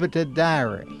uninhibited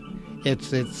diary.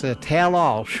 It's a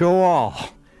tell-all,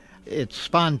 show-all. It's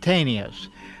spontaneous.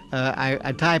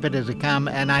 I type it as it comes,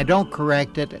 and I don't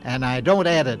correct it, and I don't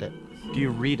edit it. Do you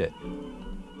read it?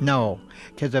 No,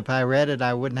 because if I read it,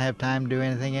 I wouldn't have time to do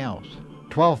anything else.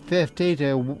 12:50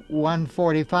 to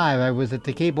 1:45, I was at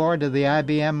the keyboard of the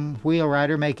IBM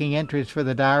wheelwriter making entries for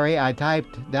the diary. I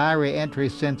typed diary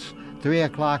entries since 3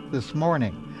 o'clock this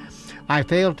morning. I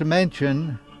failed to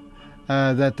mention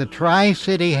that the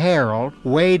Tri-City Herald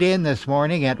weighed in this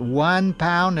morning at 1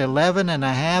 pound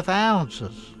 11.5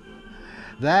 ounces.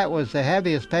 That was the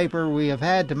heaviest paper we have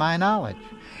had to my knowledge.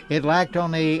 It lacked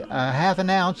only half an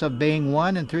ounce of being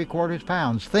 1 3/4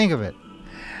 pounds. Think of it.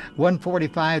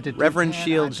 1:45 to 2:10. Reverend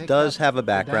Shields does have a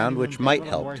background which might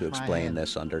help to explain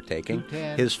this undertaking.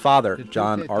 His father,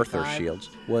 John Arthur Shields,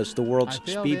 was the world's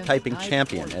speed typing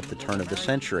champion at the turn of the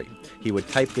century. He would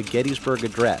type the Gettysburg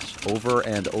Address over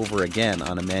and over again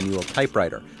on a manual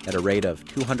typewriter at a rate of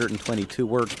 222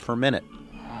 words per minute.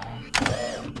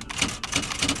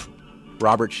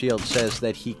 Robert Shields says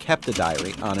that he kept a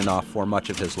diary on and off for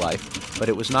much of his life, but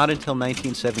it was not until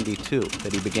 1972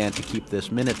 that he began to keep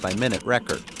this minute-by-minute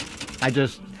record. I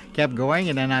just kept going,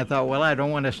 and then I thought, well, I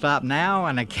don't want to stop now,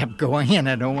 and I kept going, and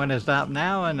I don't want to stop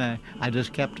now, and I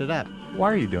just kept it up.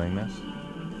 Why are you doing this?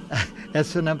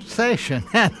 It's an obsession.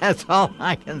 That's all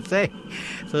I can say.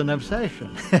 It's an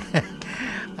obsession.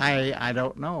 I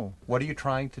don't know. What are you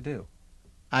trying to do?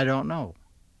 I don't know.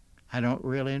 I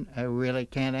really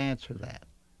can't answer that.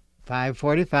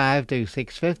 5:45 to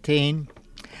 6:15.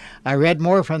 I read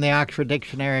more from the Oxford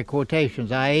Dictionary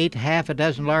quotations. I ate half a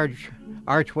dozen large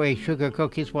Archway sugar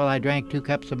cookies while I drank 2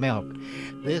 cups of milk.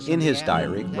 In his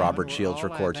diary, Robert Shields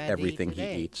records everything he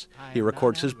eats. He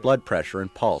records his blood pressure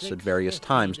and pulse at various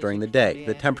times during the day,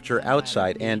 the temperature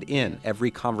outside and in, every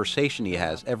conversation he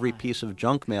has, every piece of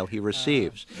junk mail he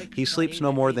receives. He sleeps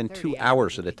no more than 2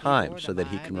 hours at a time so that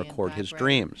he can record his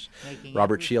dreams.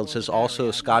 Robert Shields has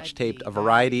also scotch-taped a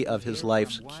variety of his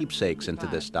life's keepsakes into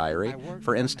this diary,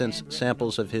 for instance,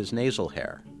 samples of his nasal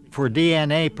hair. For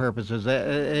DNA purposes,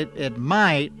 it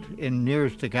might, in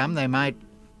years to come, they might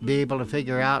be able to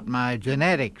figure out my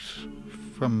genetics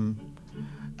from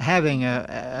having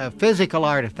a physical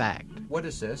artifact. What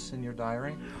is this in your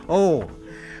diary?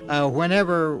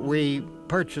 Whenever we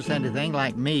purchase anything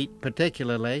like meat,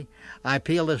 particularly, I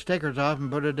peel the stickers off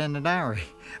and put it in the diary,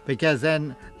 because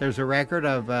then there's a record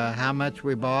of how much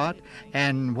we bought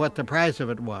and what the price of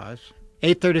it was.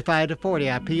 8:35 to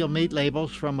 40, I peel meat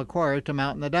labels from a quarry to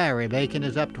mount in the diary. Bacon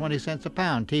is up 20 cents a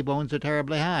pound. T-bones are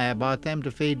terribly high. I bought them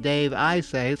to feed Dave, I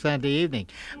say, Sunday evening.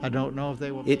 I don't know if they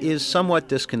will... It is somewhat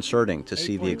disconcerting to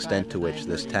see the extent to which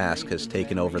this task has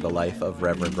taken over the life of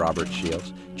Reverend Robert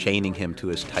Shields, chaining him to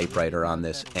his typewriter on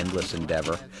this endless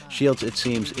endeavor. Shields, it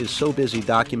seems, is so busy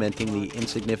documenting the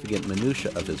insignificant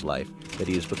minutiae of his life that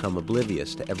he has become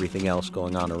oblivious to everything else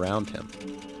going on around him.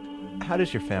 How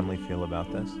does your family feel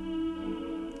about this?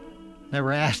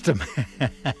 Never asked him.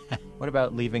 What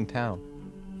about leaving town?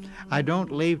 I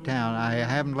don't leave town. I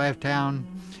haven't left town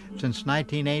since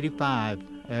 1985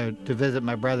 to visit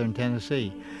my brother in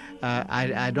Tennessee.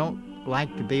 I don't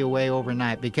like to be away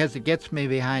overnight because it gets me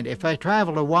behind. If I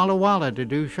travel to Walla Walla to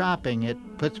do shopping, it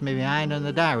puts me behind in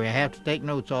the diary. I have to take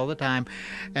notes all the time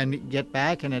and get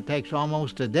back, and it takes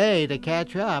almost a day to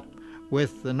catch up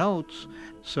with the notes.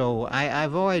 So I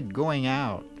avoid going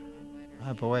out.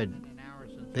 I avoid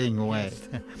being away.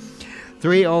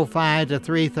 3:05 to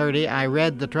 3:30, I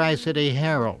read the Tri-City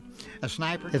Herald. A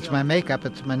sniper. It's my makeup.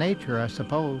 It's my nature, I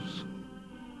suppose.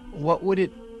 What would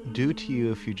it do to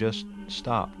you if you just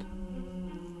stopped?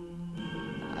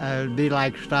 It'd be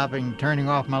like turning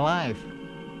off my life.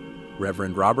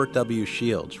 Reverend Robert W.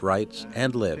 Shields writes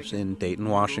and lives in Dayton,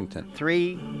 Washington.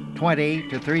 3:20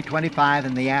 to 3:25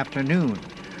 in the afternoon,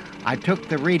 I took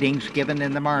the readings given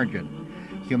in the margin.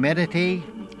 Humidity,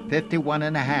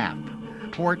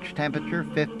 51.5. Porch temperature,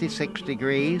 56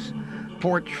 degrees.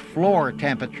 Porch floor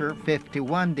temperature,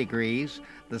 51 degrees.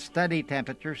 The study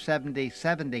temperature,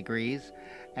 77 degrees.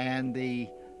 And the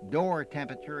door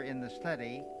temperature in the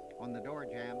study on the door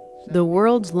jamb. The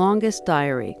World's Longest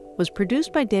Diary was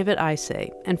produced by David Isay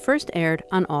and first aired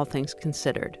on All Things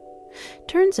Considered.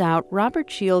 Turns out Robert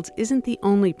Shields isn't the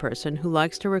only person who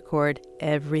likes to record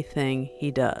everything he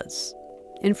does.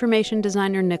 Information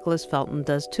designer Nicholas Felton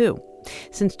does too.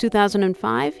 Since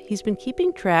 2005, he's been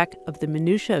keeping track of the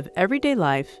minutiae of everyday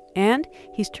life, and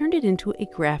he's turned it into a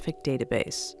graphic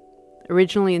database.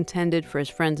 Originally intended for his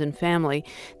friends and family,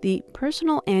 the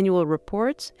personal annual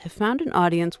reports have found an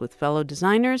audience with fellow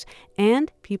designers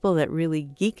and people that really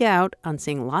geek out on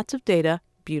seeing lots of data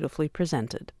beautifully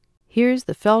presented. Here's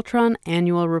the Feltron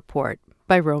Annual Report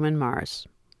by Roman Mars.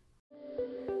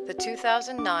 The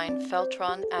 2009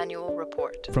 Feltron Annual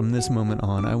Report. From this moment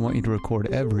on, I want you to record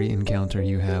every encounter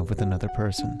you have with another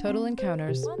person. Total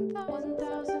encounters.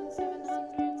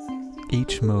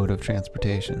 Each mode of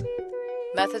transportation.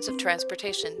 Methods of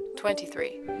transportation,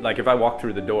 23. Like if I walk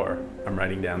through the door, I'm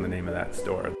writing down the name of that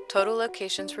store. Total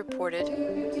locations reported,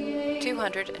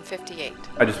 258.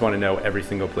 I just want to know every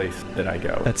single place that I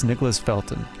go. That's Nicholas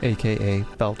Felton, aka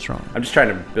Feltron. I'm just trying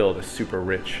to build a super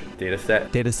rich data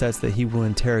set. Data sets that he will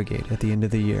interrogate at the end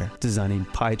of the year, designing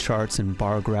pie charts and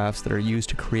bar graphs that are used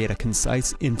to create a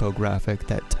concise infographic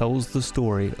that tells the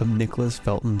story of Nicholas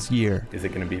Felton's year. Is it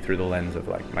going to be through the lens of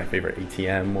like my favorite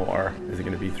ATM, or is it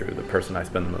going to be through the person I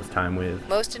spend the most time with?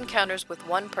 Most encounters with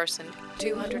one person,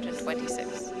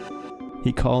 226.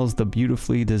 He calls the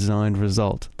beautifully designed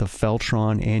result the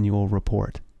Feltron Annual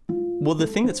Report. Well, the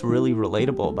thing that's really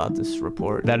relatable about this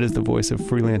report... That is the voice of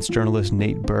freelance journalist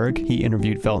Nate Berg. He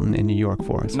interviewed Felton in New York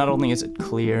for us. Not only is it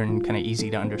clear and kind of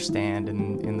easy to understand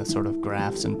in the sort of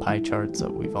graphs and pie charts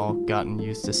that we've all gotten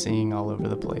used to seeing all over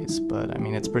the place, but I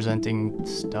mean, it's presenting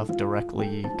stuff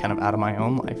directly kind of out of my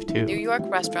own life, too. New York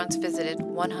restaurants visited,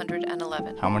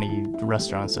 111. How many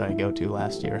restaurants did I go to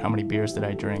last year? How many beers did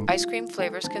I drink? Ice cream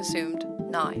flavors consumed,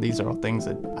 9. These are all things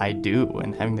that I do,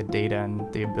 and having the data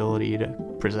and the ability to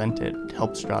present it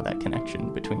helps draw that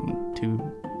connection between two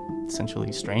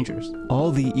essentially strangers. All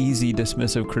the easy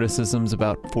dismissive criticisms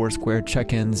about Foursquare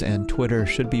check-ins and Twitter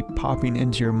should be popping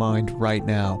into your mind right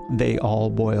now. They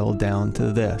all boil down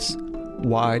to this: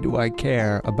 why do I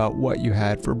care about what you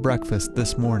had for breakfast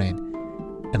this morning?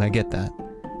 And I get that.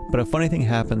 But a funny thing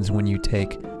happens when you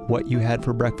take what you had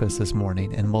for breakfast this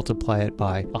morning and multiply it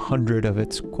by 100 of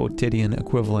its quotidian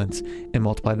equivalents and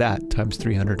multiply that times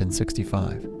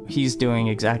 365. He's doing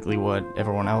exactly what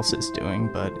everyone else is doing,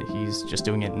 but he's just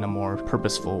doing it in a more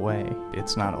purposeful way.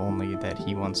 It's not only that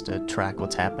he wants to track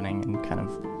what's happening and kind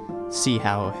of see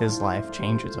how his life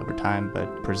changes over time,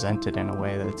 but present it in a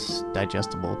way that's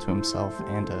digestible to himself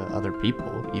and to other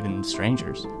people, even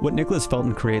strangers. What Nicholas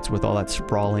Felton creates with all that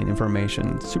sprawling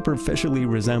information superficially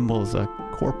resembles a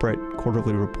corporate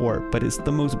quarterly report, but it's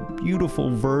the most beautiful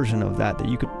version of that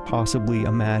you could possibly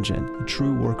imagine. A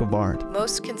true work of art.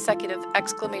 Most consecutive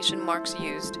exclamation marks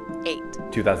used,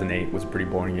 8. 2008 was a pretty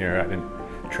boring year. I didn't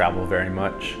travel very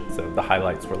much, so the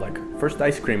highlights were like first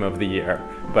ice cream of the year,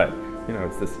 but you know,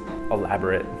 it's this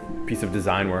elaborate piece of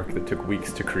design work that took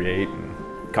weeks to create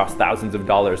and cost thousands of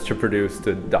dollars to produce,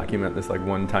 to document this like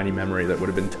one tiny memory that would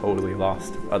have been totally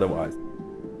lost otherwise.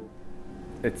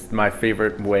 It's my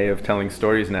favorite way of telling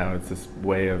stories now. It's this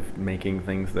way of making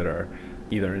things that are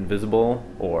either invisible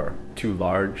or too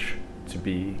large to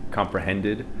be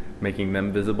comprehended, making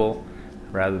them visible,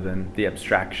 rather than the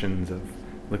abstractions of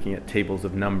looking at tables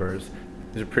of numbers.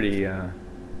 These are pretty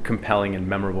compelling and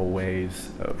memorable ways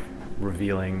of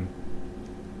revealing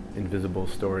invisible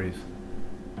stories.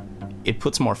 it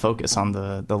puts more focus on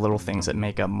the little things that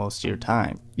make up most of your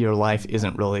time. Your life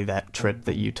isn't really that trip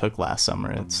that you took last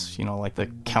summer. It's, like the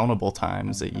countable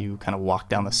times that you kind of walk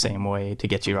down the same way to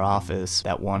get to your office,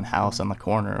 that one house on the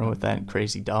corner with that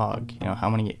crazy dog. How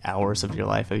many hours of your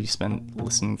life have you spent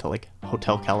listening to like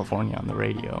Hotel California on the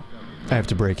radio? I have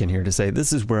to break in here to say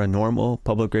this is where a normal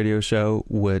public radio show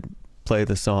would play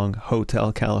the song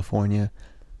Hotel California,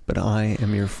 but I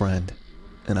am your friend,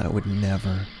 and I would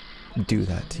never do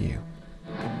that to you.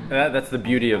 That's the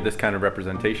beauty of this kind of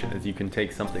representation, is you can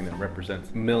take something that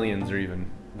represents millions or even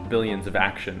billions of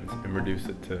actions and reduce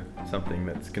it to something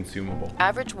that's consumable.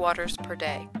 Average waters per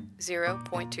day,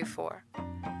 0.24.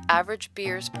 Average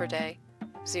beers per day,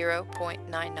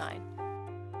 0.99.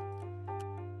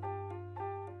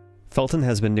 Felton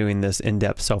has been doing this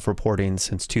in-depth self-reporting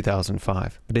since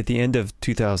 2005, but at the end of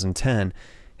 2010,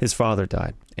 his father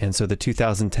died, and so the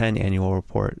 2010 annual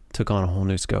report took on a whole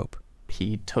new scope.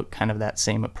 He took kind of that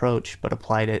same approach, but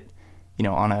applied it,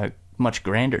 on a much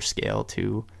grander scale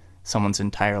to someone's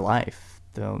entire life,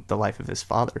 the life of his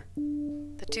father.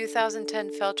 The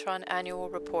 2010 Feltron Annual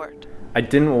Report. I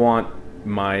didn't want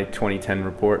my 2010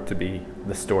 report to be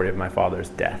the story of my father's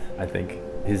death. I think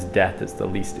his death is the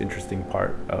least interesting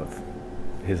part of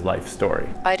his life story.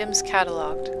 Items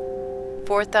cataloged,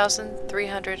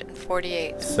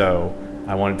 4,348. So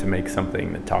I wanted to make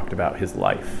something that talked about his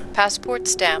life. Passport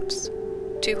stamps,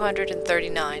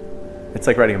 239. It's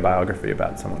like writing a biography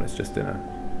about someone. It's just in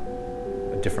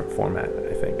a different format,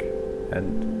 I think,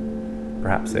 and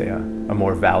perhaps a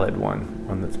more valid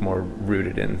one that's more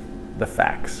rooted in the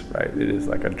facts, right? It is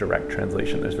like a direct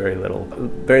translation. There's very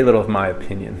little of my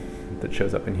opinion that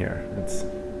shows up in here.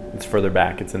 It's further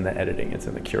back. It's in the editing. It's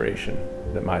in the curation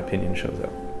that my opinion shows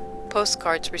up.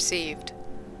 Postcards received,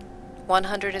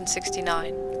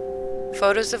 169.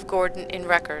 Photos of Gordon in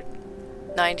record,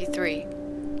 93.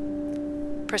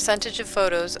 Percentage of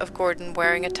photos of Gordon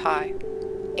wearing a tie,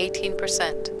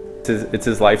 18%. It's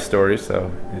his life story,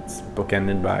 so it's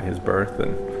bookended by his birth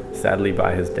and sadly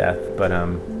by his death. But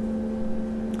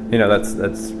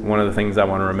that's one of the things I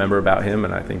want to remember about him,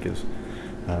 and I think is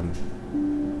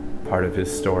part of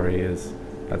his story is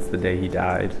that's the day he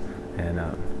died, and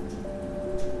that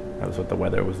was what the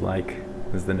weather was like.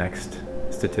 Is the next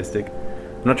statistic.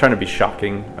 I'm not trying to be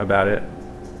shocking about it,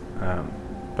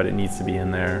 but it needs to be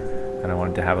in there, and I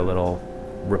wanted to have a little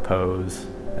repose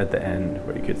at the end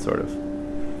where you could sort of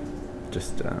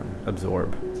just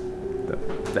absorb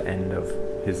the end of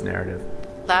his narrative.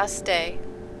 Last day,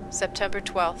 September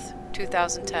 12th,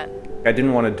 2010. I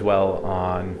didn't want to dwell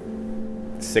on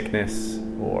sickness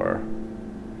or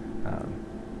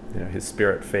his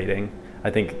spirit fading.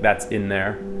 I think that's in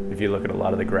there. If you look at a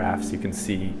lot of the graphs, you can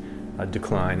see a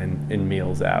decline in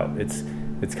meals out. It's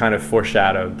kind of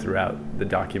foreshadowed throughout the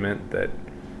document that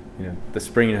the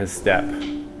spring in his step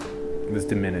was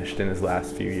diminished in his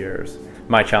last few years.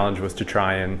 My challenge was to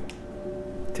try and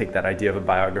take that idea of a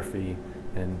biography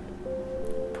and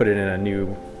put it in a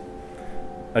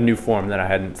new form that I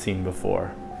hadn't seen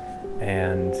before.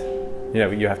 And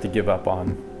you have to give up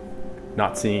on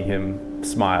not seeing him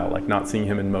smile, like not seeing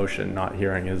him in motion, not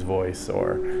hearing his voice,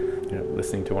 or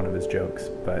listening to one of his jokes.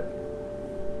 But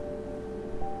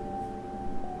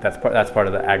that's part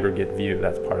of the aggregate view.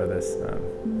 That's part of this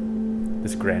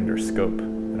this grander scope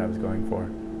that I was going for.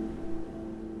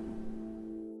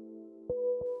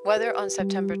 Weather on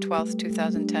September 12th,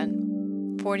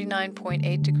 2010.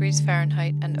 49.8 degrees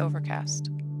Fahrenheit and overcast.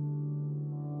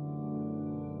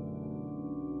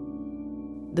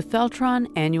 The Feltron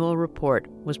Annual Report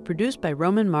was produced by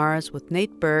Roman Mars with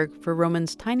Nate Berg for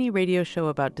Roman's tiny radio show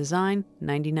about design,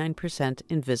 99%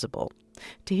 Invisible.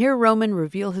 To hear Roman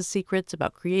reveal his secrets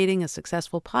about creating a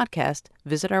successful podcast,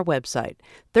 visit our website,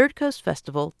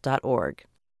 thirdcoastfestival.org.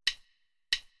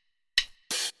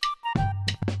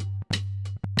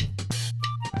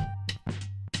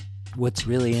 What's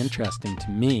really interesting to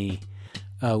me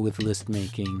with list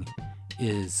making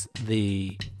is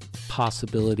the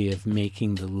possibility of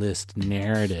making the list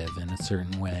narrative in a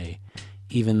certain way,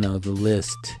 even though the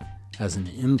list as an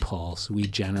impulse we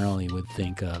generally would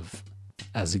think of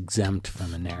as exempt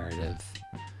from a narrative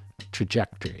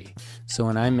trajectory. So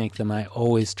when I make them, I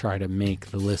always try to make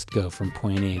the list go from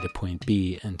point A to point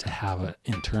B and to have an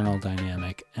internal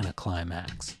dynamic and a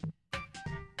climax.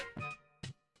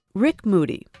 Rick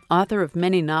Moody, author of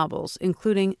many novels,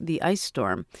 including The Ice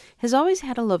Storm, has always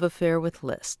had a love affair with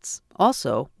lists,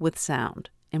 also with sound.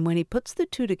 And when he puts the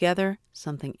two together,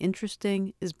 something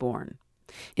interesting is born.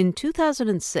 In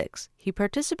 2006, he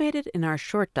participated in our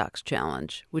Short Docs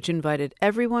Challenge, which invited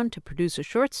everyone to produce a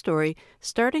short story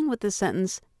starting with the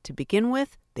sentence, "To begin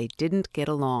with, they didn't get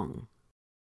along."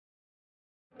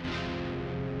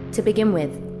 To begin with,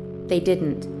 they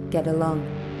didn't get along.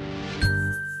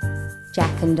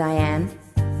 Jack and Diane,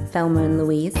 Thelma and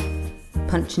Louise,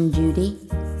 Punch and Judy,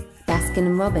 Baskin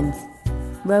and Robbins,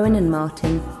 Rowan and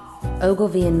Martin,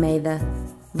 Ogilvy and Mather,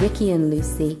 Ricky and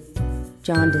Lucy,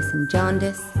 Jarndyce and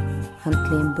Jarndyce,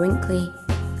 Huntley and Brinkley,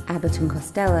 Abbott and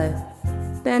Costello,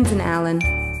 Burns and Allen,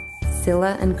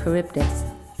 Scylla and Charybdis,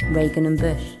 Reagan and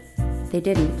Bush. They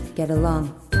didn't get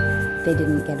along. They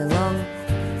didn't get along.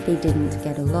 They didn't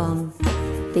get along.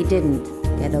 They didn't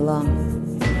get along.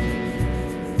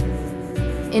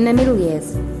 In their middle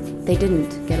years, they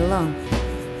didn't get along.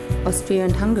 Austria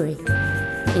and Hungary,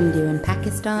 India and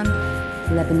Pakistan,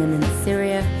 Lebanon and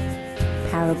Syria,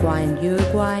 Paraguay and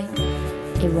Uruguay,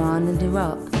 Iran and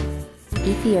Iraq,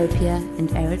 Ethiopia and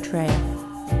Eritrea,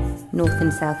 North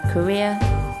and South Korea,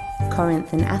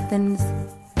 Corinth and Athens,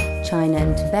 China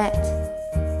and Tibet,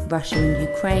 Russia and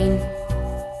Ukraine,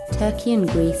 Turkey and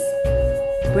Greece,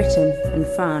 Britain and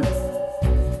France.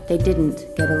 They didn't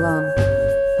get along.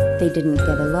 They didn't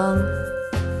get along.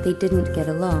 They didn't get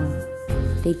along.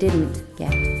 They didn't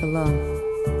get along.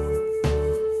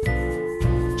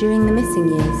 During the missing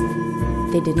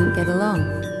years, they didn't get along.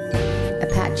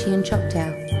 Apache and Choctaw,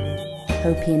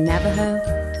 Hopi and Navajo,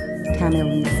 Tamil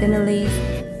and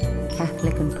Sinhalese,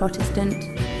 Catholic and Protestant,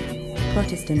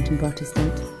 Protestant and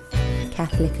Protestant,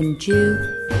 Catholic and Jew,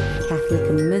 Catholic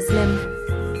and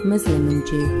Muslim, Muslim and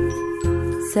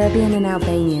Jew, Serbian and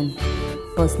Albanian,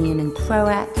 Bosnian and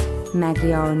Croat,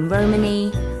 Magyar and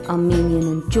Romani, Armenian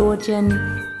and Georgian,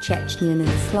 Chechnyan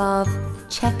and Slav,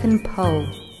 Czech and Pole.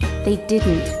 They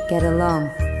didn't get along.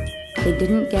 They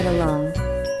didn't get along.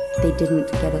 They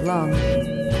didn't get along.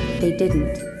 They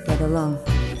didn't get along.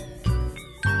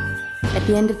 At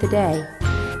the end of the day,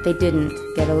 they didn't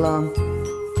get along.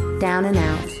 Down and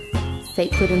out,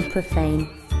 sacred and profane,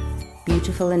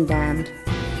 beautiful and damned,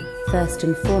 first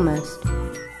and foremost,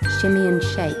 shimmy and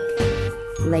shake,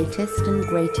 latest and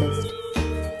greatest,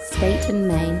 state and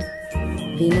main,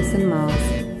 Venus and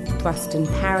Mars, thrust and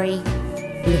parry,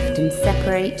 lift and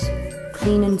separate,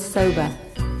 clean and sober,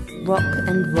 rock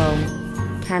and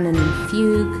roll, canon and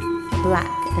fugue, black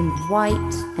and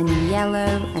white and yellow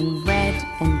and red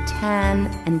and tan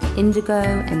and indigo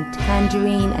and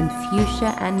tangerine and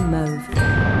fuchsia and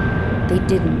mauve. They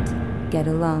didn't get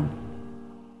along.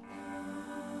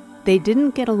 They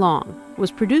Didn't Get Along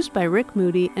was produced by Rick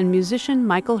Moody and musician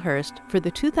Michael Hurst for the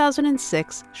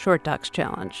 2006 Short Docs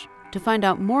Challenge. To find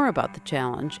out more about the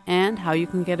challenge and how you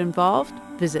can get involved,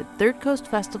 visit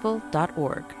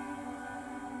thirdcoastfestival.org.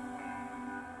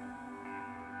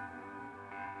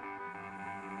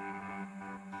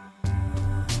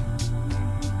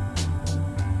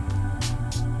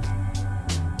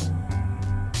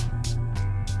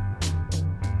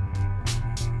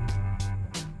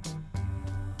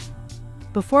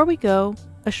 Before we go,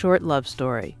 a short love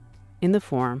story in the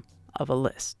form of a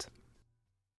list.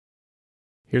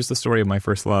 Here's the story of my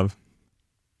first love.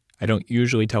 I don't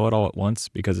usually tell it all at once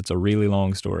because it's a really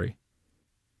long story,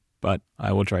 but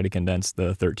I will try to condense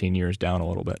the 13 years down a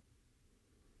little bit.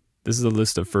 This is a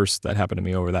list of firsts that happened to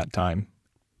me over that time,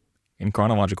 in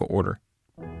chronological order.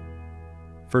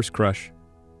 First crush,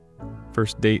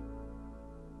 first date,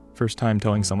 first time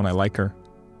telling someone I like her,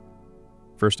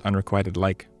 first unrequited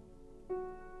like,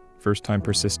 first time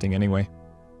persisting anyway,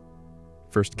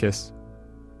 first kiss,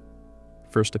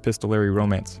 first epistolary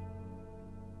romance,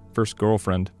 first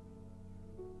girlfriend,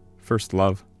 first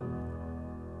love,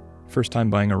 first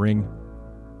time buying a ring,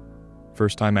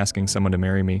 first time asking someone to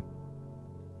marry me,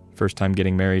 first time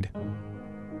getting married,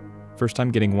 first time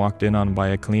getting walked in on by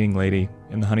a cleaning lady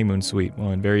in the honeymoon suite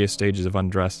while in various stages of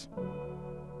undress,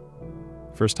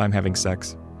 first time having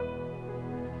sex,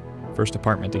 first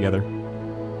apartment together,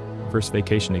 first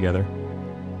vacation together,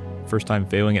 first time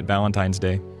failing at Valentine's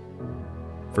Day,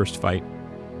 first fight,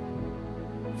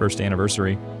 first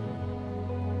anniversary,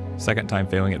 second time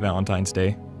failing at Valentine's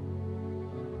Day,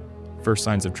 first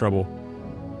signs of trouble,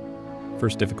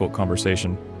 first difficult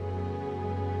conversation,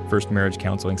 first marriage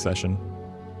counseling session,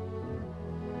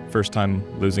 first time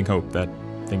losing hope that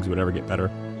things would ever get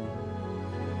better,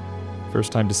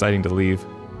 first time deciding to leave,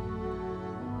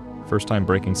 first time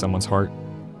breaking someone's heart,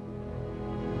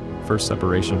 first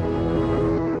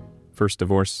separation, first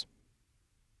divorce.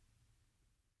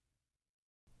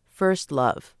 First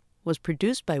Love was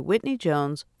produced by Whitney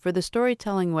Jones for the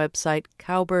storytelling website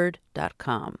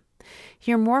cowbird.com.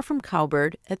 Hear more from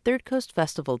Cowbird at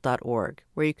thirdcoastfestival.org,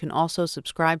 where you can also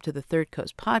subscribe to the Third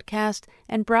Coast podcast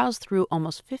and browse through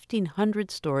almost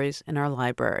 1,500 stories in our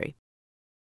library.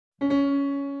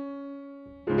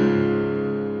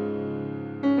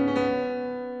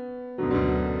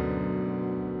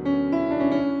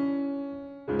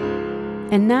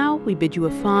 And now we bid you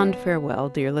a fond farewell,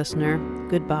 dear listener.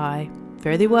 Goodbye.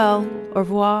 Fare thee well. Au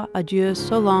revoir, adieu,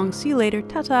 so long, see you later,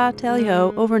 ta-ta,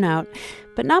 tally-ho, over and out.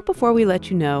 But not before we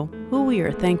let you know who we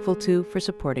are thankful to for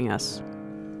supporting us.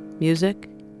 Music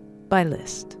by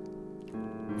Liszt.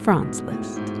 Franz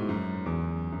Liszt.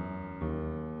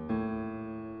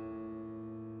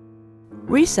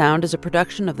 Resound is a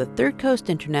production of the Third Coast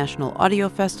International Audio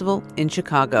Festival in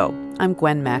Chicago. I'm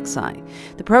Gwen Maxey.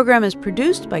 The program is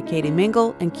produced by Katie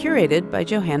Mingle and curated by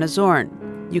Johanna Zorn.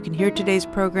 You can hear today's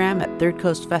program at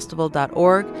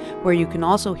thirdcoastfestival.org, where you can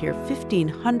also hear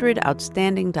 1,500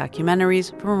 outstanding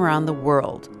documentaries from around the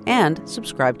world, and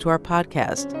subscribe to our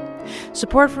podcast.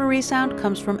 Support for Resound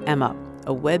comes from Emma,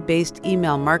 a web-based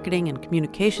email marketing and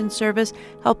communication service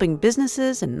helping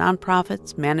businesses and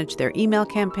nonprofits manage their email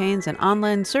campaigns and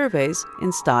online surveys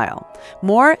in style.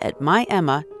 More at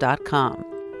myemma.com.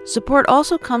 Support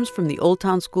also comes from the Old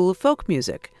Town School of Folk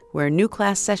Music, where a new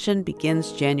class session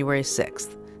begins January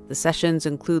 6th. The sessions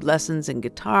include lessons in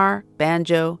guitar,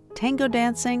 banjo, tango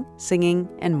dancing, singing,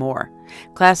 and more.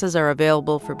 Classes are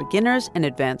available for beginners and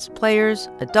advanced players,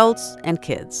 adults, and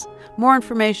kids. More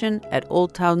information at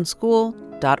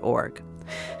oldtownschool.org.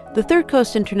 The Third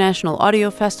Coast International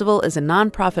Audio Festival is a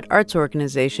nonprofit arts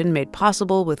organization made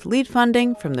possible with lead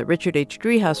funding from the Richard H.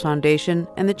 Driehaus Foundation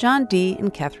and the John D.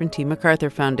 and Catherine T. MacArthur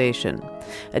Foundation.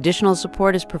 Additional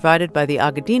support is provided by the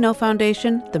Agudino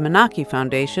Foundation, the Menaki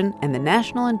Foundation, and the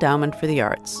National Endowment for the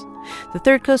Arts. The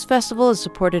Third Coast Festival is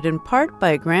supported in part by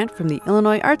a grant from the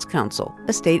Illinois Arts Council,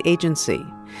 a state agency.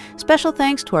 Special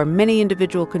thanks to our many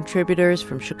individual contributors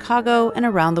from Chicago and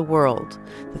around the world.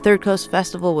 The Third Coast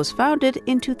Festival was founded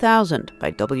in 2000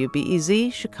 by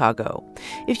WBEZ Chicago.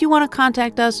 If you want to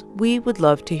contact us, we would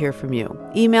love to hear from you.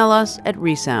 Email us at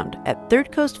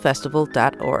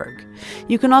resound@thirdcoastfestival.org.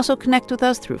 You can also connect with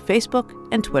us through Facebook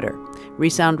and Twitter.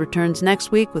 Resound returns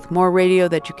next week with more radio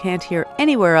that you can't hear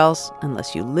anywhere else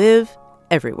unless you live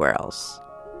everywhere else.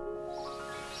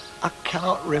 I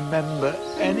cannot remember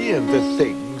any of the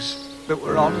things that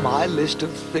were on my list of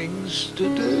things to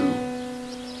do.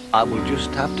 I will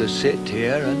just have to sit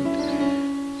here and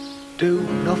do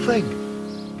nothing.